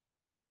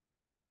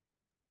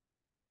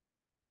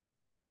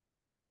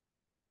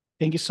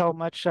 Thank you so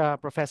much,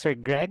 Professor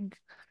Greg,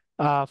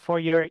 for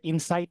your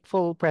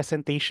insightful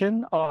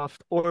presentation of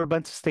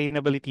urban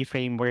sustainability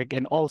framework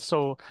and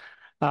also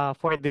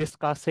for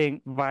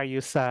discussing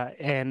various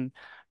and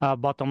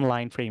bottom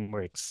line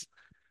frameworks.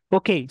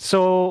 Okay,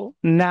 so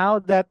now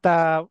that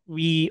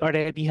we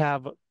already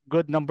have a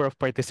good number of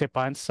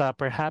participants,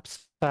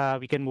 perhaps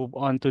we can move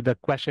on to the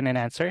question and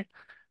answer.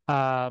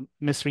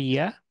 Ms.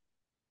 Ria?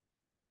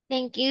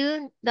 Thank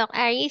you, Doc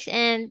Aris,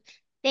 and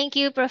thank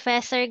you,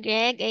 Professor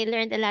Greg. I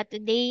learned a lot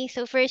today.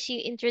 So first,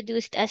 you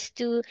introduced us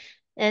to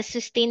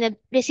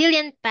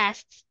resilient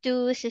paths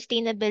to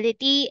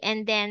sustainability,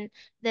 and then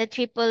the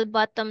triple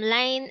bottom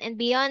line, and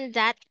beyond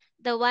that,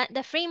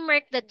 the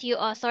framework that you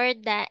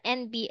authored, the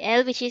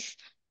NBL, which is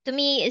to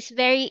me is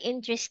very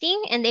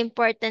interesting, and the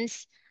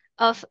importance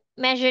of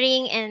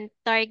measuring and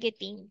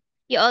targeting.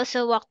 You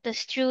also walked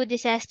us through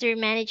disaster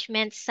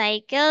management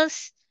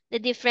cycles, the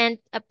different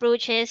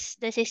approaches,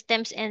 the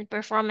systems and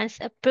performance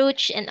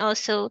approach, and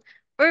also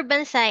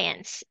urban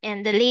science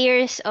and the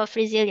layers of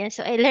resilience.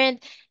 So I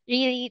learned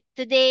really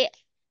today.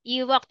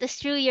 You walked us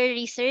through your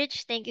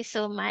research. Thank you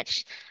so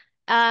much.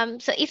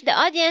 So if the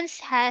audience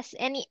has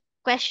any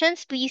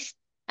questions, please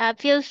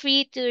feel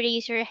free to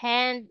raise your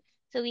hand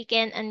so we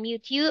can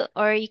unmute you,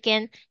 or you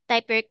can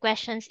type your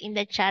questions in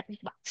the chat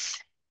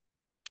box.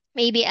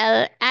 Maybe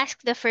I'll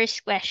ask the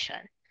first question.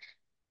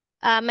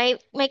 My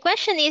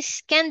question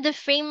is, can the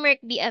framework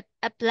be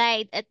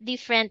applied at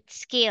different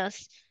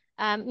scales?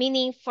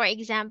 Meaning, for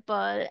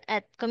example,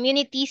 at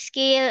community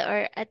scale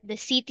or at the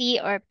city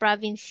or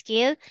province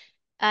scale,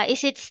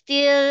 is it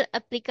still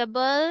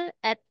applicable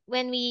at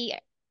when we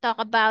talk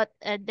about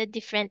the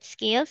different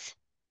scales?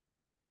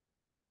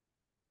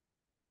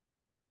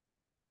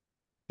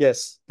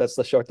 Yes, that's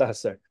the short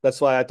answer. That's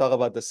why I talk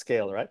about the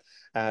scale, right?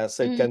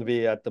 So it can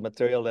be at the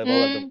material level,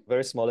 at the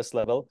very smallest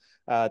level,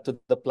 to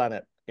the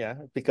planet. Yeah,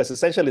 because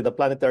essentially the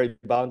planetary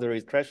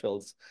boundary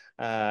thresholds,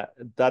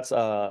 that's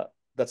a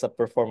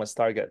performance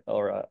target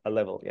or a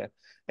level. Yeah,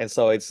 and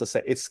so it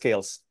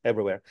scales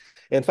everywhere.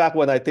 In fact,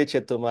 when I teach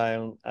it to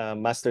my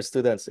master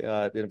students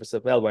at the University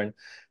of Melbourne,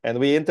 and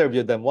we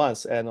interviewed them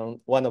once, and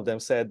one of them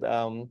said,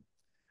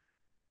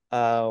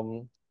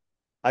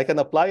 I can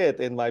apply it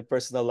in my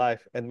personal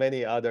life and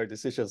many other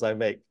decisions I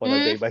make on a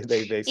Mm,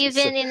 day-by-day basis.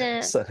 even in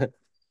a So,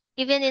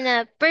 even in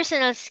a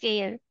personal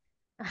scale.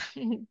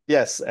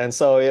 yes, and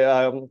so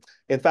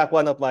in fact,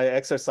 one of my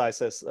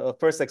exercises,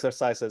 first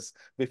exercises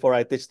before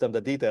I teach them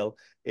the detail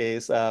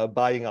is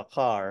buying a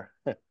car.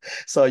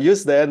 So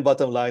use the end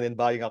bottom line in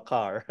buying a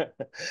car.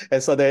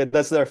 And so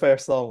that's their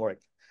first homework.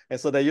 And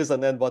so they use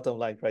an end bottom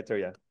line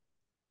criteria.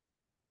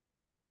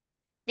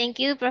 Thank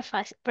you,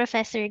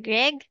 Professor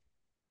Greg.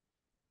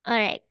 All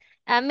right.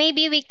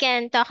 Maybe we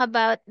can talk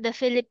about the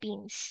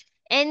Philippines.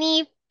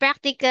 Any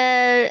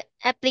practical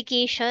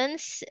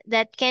applications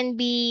that can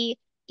be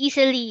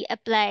easily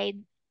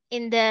applied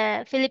in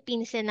the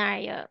Philippine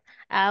scenario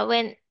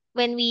when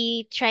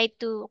we try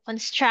to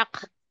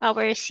construct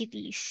our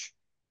cities?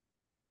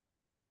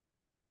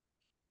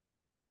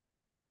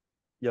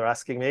 You're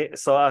asking me.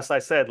 So as I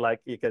said, like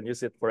you can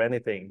use it for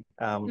anything.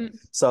 Mm.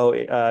 So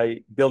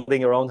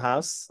building your own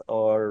house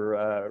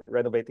or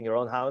renovating your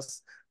own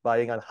house,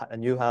 buying a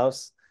new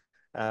house,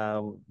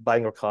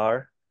 buying a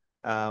car,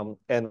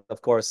 and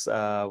of course,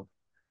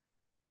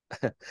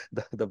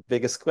 the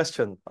biggest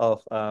question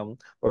of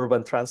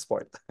urban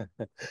transport,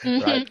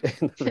 right?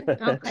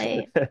 Mhm.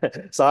 Okay.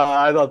 So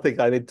I don't think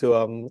I need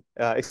to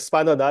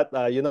expand on that.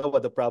 You know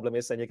what the problem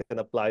is, and you can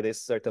apply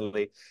this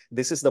certainly.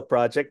 This is the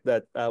project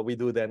that we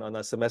do then on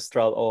a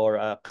semestral or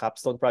a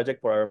capstone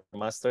project for our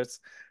masters,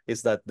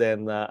 is that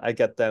then I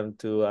get them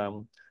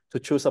to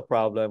choose a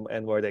problem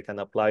and where they can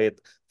apply it.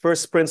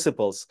 First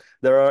principles.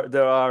 There are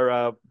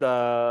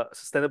the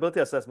sustainability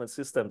assessment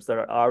systems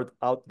that are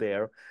out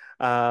there.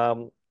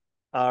 Um,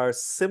 are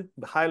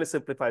highly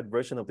simplified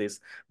version of this.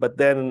 But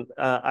then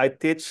I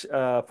teach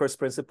first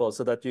principles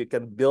so that you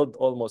can build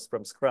almost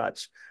from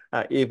scratch,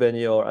 even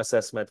your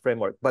assessment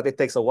framework. But it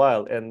takes a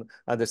while and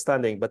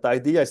understanding. But the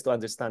idea is to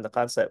understand the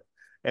concept.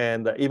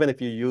 And even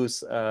if you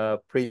use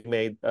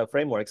pre-made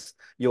frameworks,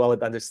 you will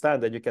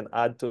understand that you can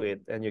add to it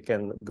and you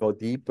can go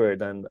deeper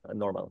than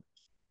normal.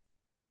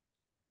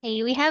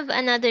 Hey, we have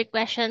another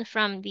question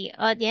from the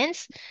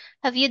audience.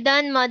 Have you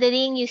done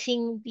modeling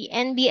using the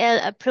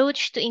NBL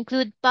approach to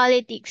include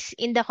politics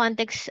in the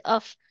context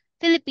of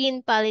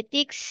Philippine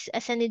politics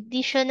as an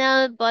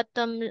additional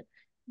bottom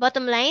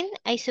line?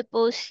 I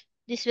suppose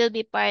this will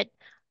be part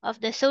of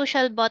the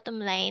social bottom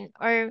line,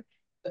 or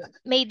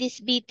may this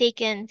be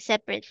taken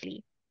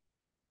separately?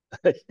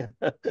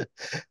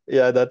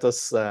 Yeah,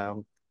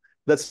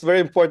 that's very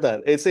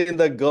important. It's in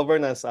the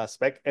governance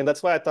aspect, and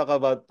that's why I talk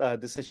about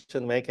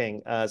decision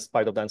making as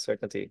part of the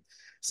uncertainty.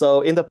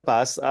 So in the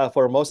past,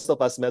 for most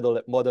of us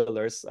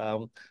modelers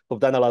who've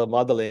done a lot of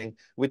modeling,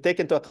 we take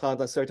into account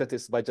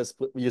uncertainties by just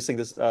using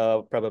this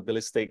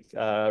probabilistic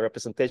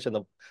representation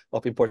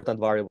of important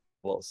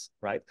variables,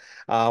 right?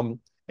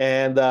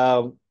 And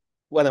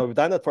When we've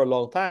done it for a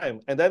long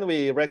time, and then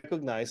we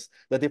recognize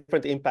the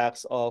different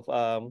impacts of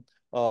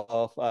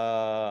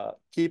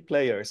key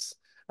players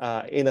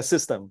in a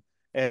system.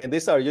 And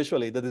these are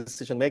usually the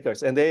decision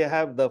makers, and they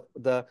have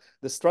the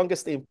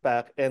strongest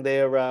impact, and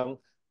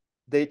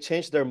they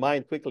change their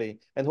mind quickly.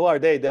 And who are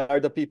they? They are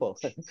the people,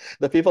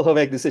 the people who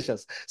make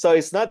decisions. So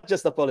it's not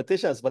just the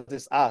politicians, but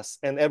it's us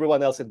and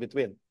everyone else in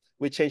between.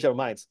 We change our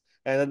minds.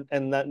 And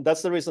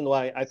that's the reason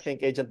why I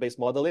think agent-based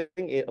modeling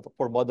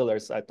for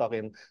modelers, I talk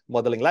in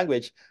modeling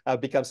language,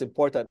 becomes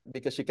important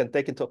because you can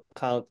take into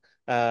account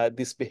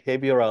these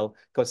behavioral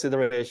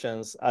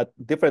considerations at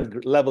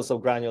different levels of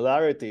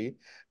granularity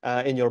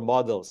in your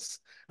models.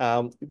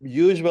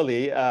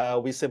 Usually,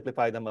 we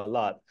simplify them a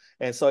lot.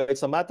 And so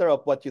it's a matter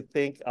of what you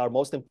think are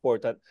most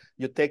important.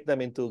 You take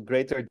them into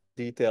greater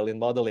detail in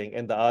modeling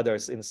and the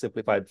others in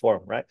simplified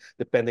form, right?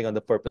 Depending on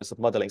the purpose of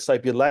modeling. So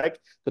if you like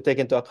to take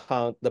into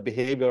account the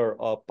behavior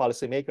of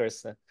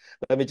policymakers,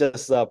 let me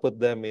just put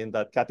them in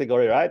that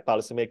category, right?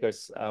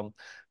 Policymakers,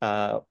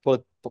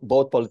 put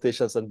both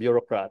politicians and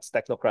bureaucrats,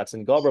 technocrats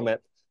in government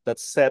that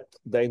set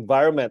the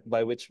environment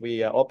by which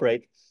we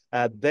operate.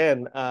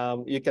 Then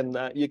you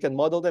can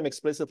model them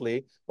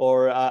explicitly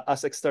or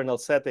as external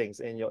settings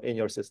in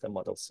your system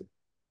models.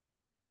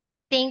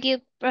 Thank you,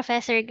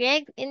 Professor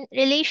Greg. In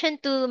relation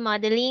to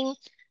modeling,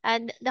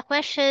 the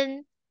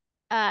question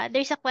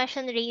there's a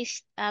question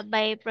raised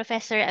by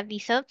Professor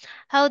Aviso.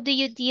 How do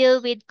you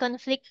deal with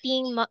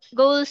conflicting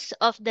goals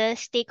of the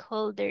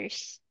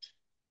stakeholders?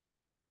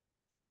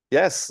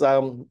 Yes,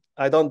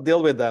 I don't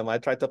deal with them. I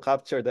try to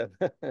capture them.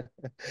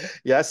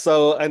 Yes,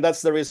 so and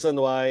that's the reason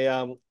why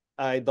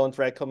I don't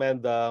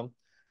recommend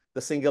the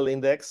single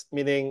index,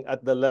 meaning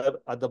at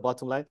the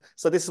bottom line.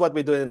 So this is what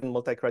we do in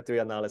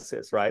multi-criteria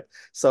analysis, right?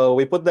 So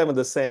we put them in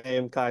the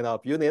same kind of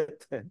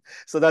unit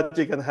so that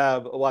you can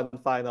have one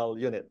final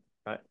unit,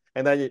 right?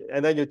 And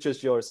then you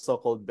choose your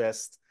so-called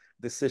best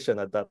decision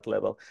at that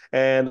level.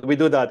 And we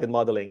do that in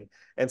modeling.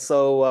 And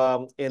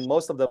so in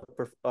most of the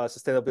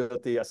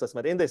sustainability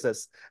assessment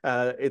indices,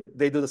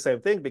 they do the same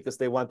thing because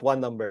they want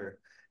one number.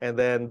 And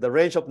then the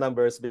range of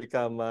numbers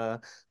become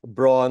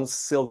bronze,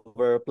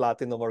 silver,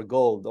 platinum, or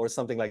gold, or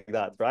something like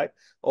that, right?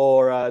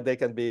 Or they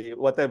can be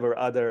whatever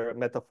other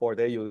metaphor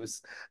they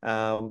use,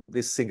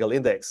 this single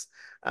index.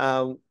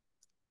 Um,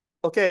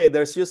 okay,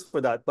 there's use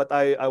for that, but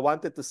I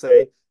wanted to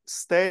say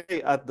stay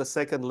at the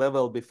second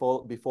level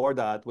before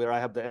that, where I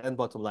have the end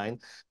bottom line,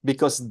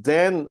 because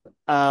then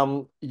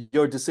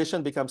your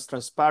decision becomes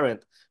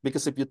transparent.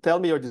 Because if you tell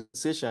me your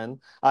decision,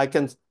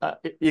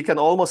 you can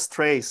almost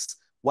trace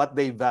what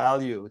they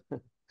value.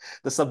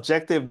 The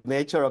subjective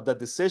nature of the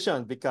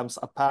decision becomes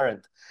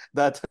apparent.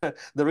 That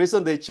the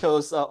reason they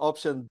chose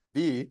option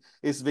B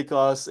is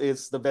because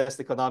it's the best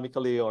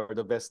economically or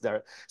the best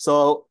there.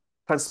 So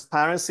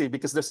transparency,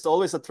 because there's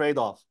always a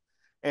trade-off.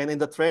 And in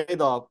the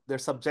trade-off, their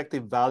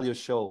subjective values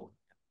show.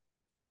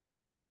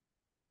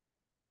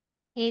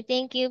 Okay,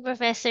 thank you,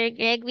 Professor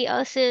Greg. We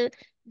also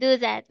do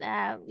that.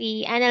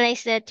 We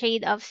analyze the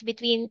trade-offs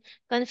between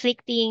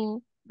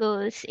conflicting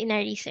goals in our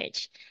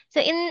research. So,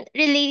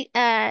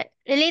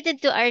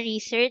 related to our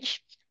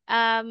research,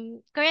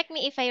 correct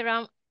me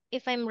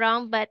if I'm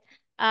wrong, but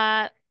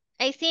I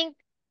think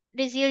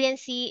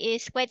resiliency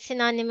is quite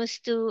synonymous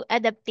to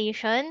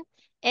adaptation.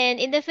 And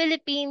in the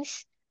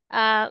Philippines,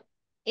 uh,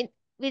 in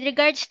with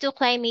regards to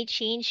climate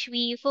change,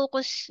 we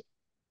focus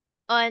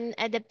on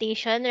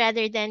adaptation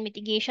rather than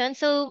mitigation.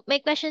 So my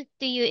question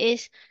to you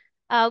is,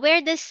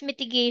 where does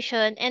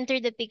mitigation enter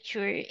the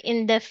picture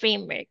in the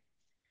framework?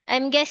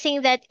 I'm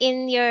guessing that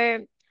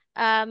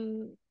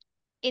um,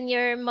 in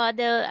your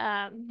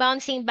model,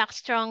 bouncing back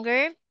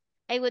stronger,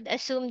 I would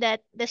assume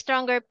that the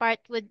stronger part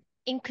would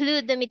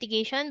include the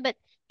mitigation, but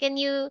can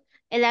you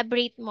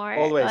elaborate more on?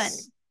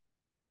 Always.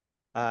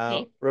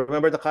 Okay.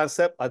 Remember the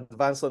concept,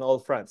 advance on all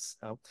fronts.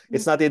 Mm,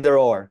 It's not either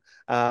or.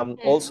 All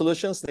mm,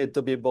 solutions need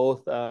to be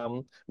both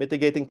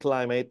mitigating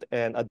climate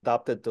and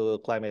adapted to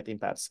climate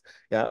impacts.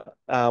 Yeah,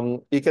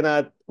 we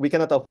cannot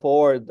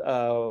afford.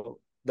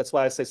 That's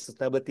why I say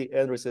sustainability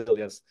and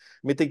resilience.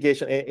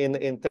 Mitigation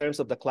in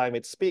terms of the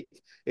climate speak,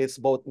 it's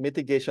both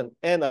mitigation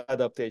and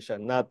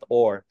adaptation, not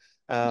or.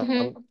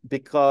 mhm,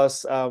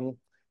 Because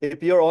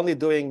if you're only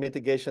doing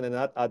mitigation and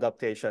not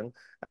adaptation,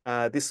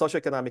 these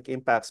socioeconomic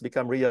impacts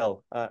become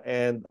real.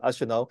 And as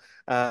you know,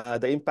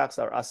 the impacts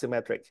are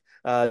asymmetric.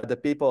 The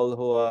people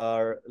who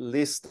are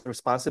least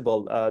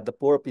responsible, the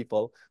poor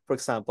people, for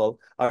example,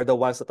 are the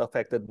ones that are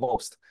affected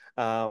most,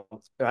 uh,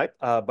 right,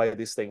 by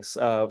these things.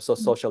 So mm,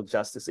 social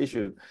justice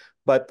issue.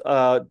 But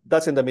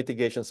that's in the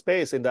mitigation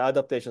space. In the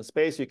adaptation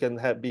space, you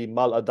can be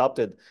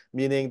maladapted,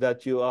 meaning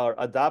that you are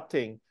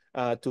adapting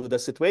to the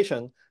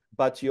situation,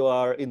 but you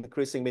are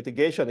increasing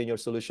mitigation in your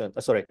solution.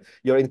 Sorry,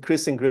 you're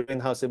increasing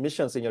greenhouse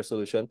emissions in your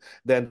solution,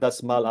 then that's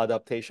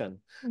maladaptation.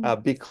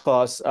 mm,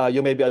 Because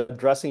you may be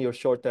addressing your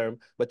short term,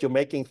 but you're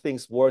making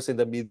things worse in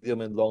the medium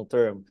and long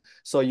term.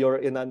 So you're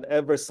in an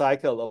ever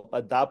cycle of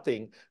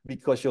adapting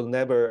because you'll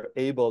never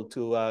able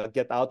to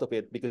get out of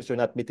it because you're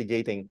not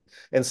mitigating.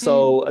 And mm,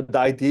 so the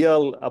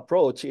ideal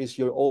approach is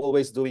you're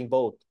always doing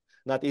both,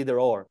 not either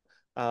or.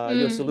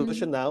 Your mm,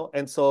 solution mm. now.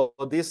 And so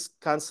this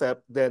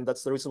concept, then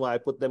that's the reason why I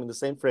put them in the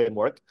same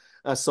framework,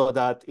 so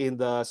that in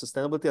the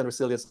sustainability and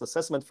resilience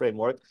assessment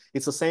framework,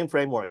 it's the same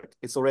framework.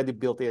 It's already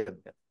built in.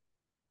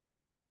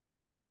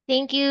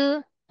 Thank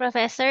you,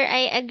 Professor.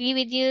 I agree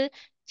with you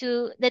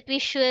to that we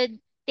should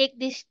take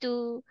these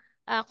two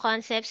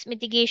concepts,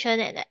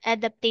 mitigation and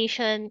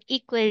adaptation,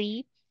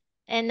 equally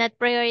and not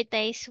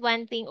prioritize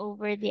one thing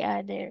over the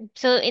other.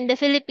 So in the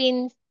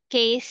Philippines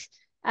case,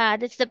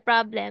 that's the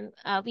problem.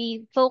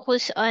 We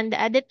focus on the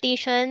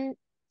adaptation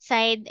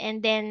side,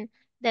 and then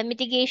the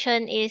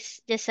mitigation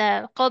is just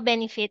a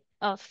co-benefit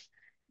of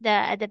the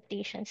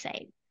adaptation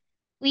side.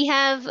 We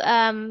have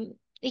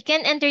we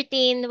can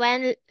entertain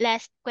one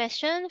last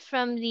question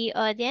from the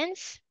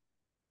audience.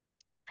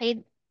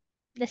 Okay,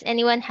 does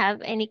anyone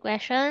have any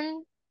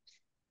question?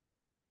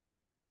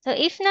 So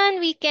if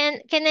none,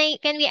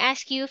 can we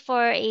ask you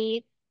for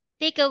a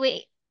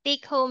takeaway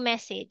take home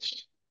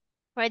message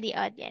for the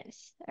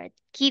audience, or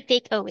key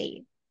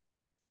takeaway?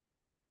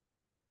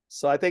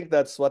 So I think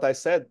that's what I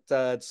said,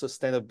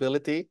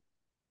 sustainability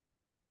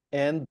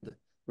and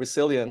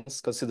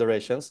resilience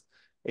considerations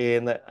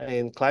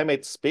in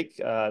climate speak,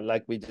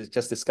 like we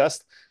just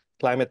discussed,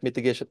 climate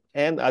mitigation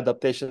and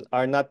adaptation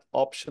are not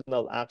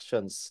optional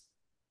actions.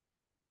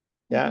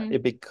 Yeah,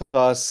 Mm-hmm.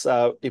 because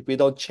if we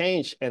don't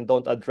change and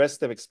don't address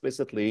them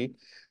explicitly,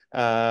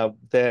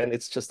 then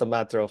it's just a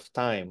matter of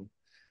time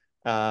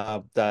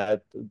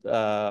that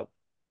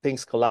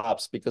things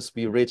collapse because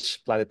we reach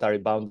planetary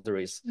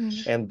boundaries,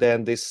 Mm. and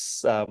then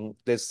this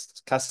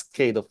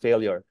cascade of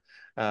failure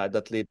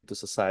that lead to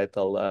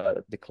societal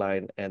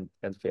decline and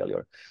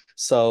failure.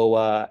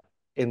 So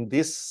in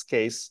this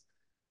case,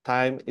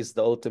 time is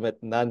the ultimate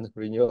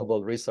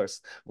non-renewable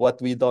resource.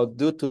 What we don't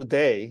do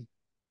today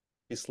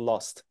is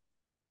lost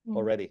Mm.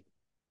 already.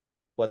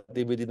 What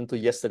we didn't do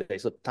yesterday.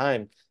 So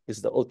time is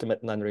the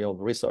ultimate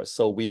non-renewable resource.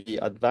 So we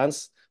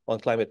advance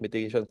on climate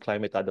mitigation,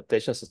 climate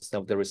adaptation,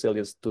 system of the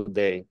resilience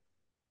today.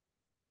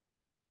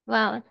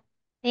 Wow.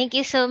 Thank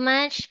you so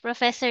much,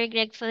 Professor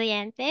Greg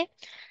Foliente.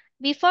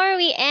 Before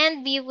we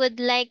end, we would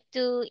like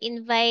to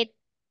invite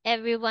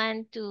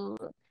everyone to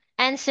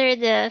answer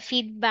the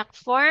feedback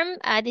form.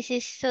 This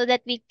is so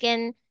that we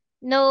can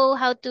know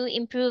how to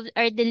improve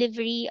our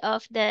delivery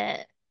of the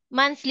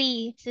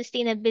monthly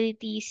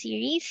sustainability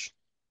series.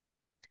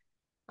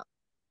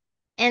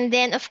 And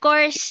then, of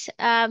course,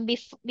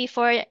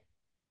 before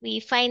we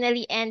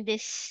finally end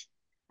this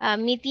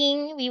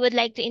meeting, we would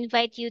like to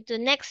invite you to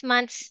next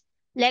month's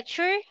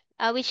lecture,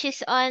 which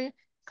is on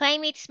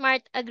climate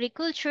smart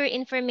agriculture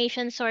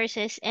information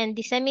sources and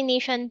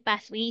dissemination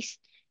pathways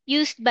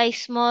used by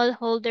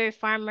smallholder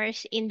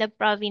farmers in the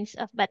province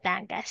of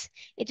Batangas.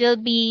 It will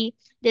be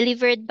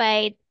delivered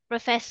by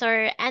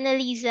Professor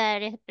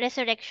Annalisa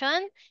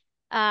Resurrection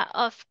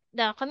of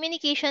the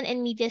Communication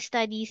and Media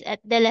Studies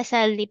at De La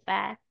Salle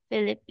Lipa,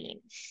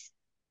 Philippines.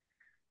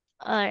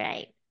 All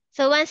right.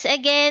 So once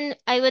again,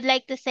 I would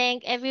like to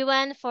thank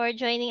everyone for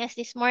joining us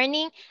this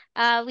morning.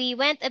 We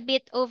went a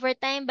bit over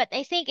time, but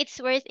I think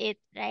it's worth it,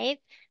 right?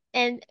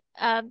 And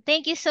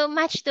thank you so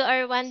much to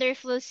our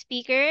wonderful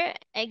speaker.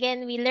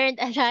 Again, we learned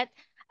a lot,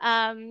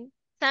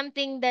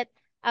 something that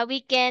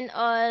we can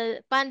all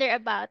ponder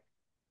about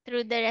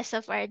through the rest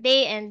of our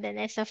day and the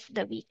rest of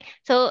the week.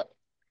 So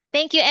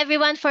thank you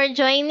everyone for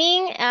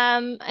joining.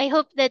 I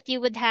hope that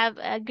you would have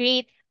a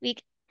great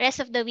week,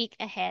 rest of the week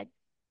ahead.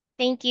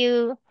 Thank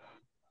you.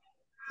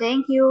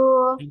 Thank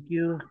you. Thank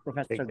you,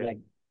 Professor Thank you.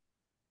 Greg.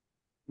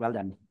 Well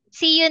done.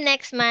 See you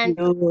next Thank month.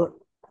 you.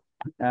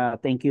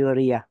 Thank you,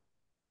 Ria.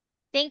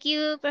 Thank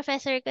you,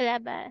 Professor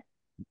Calaba.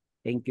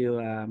 Thank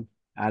you,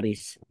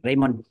 Aris,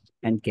 Raymond,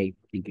 and Kate.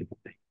 Thank you.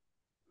 Thank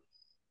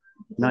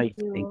Noy,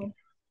 thank you. you.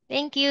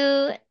 Thank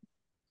you.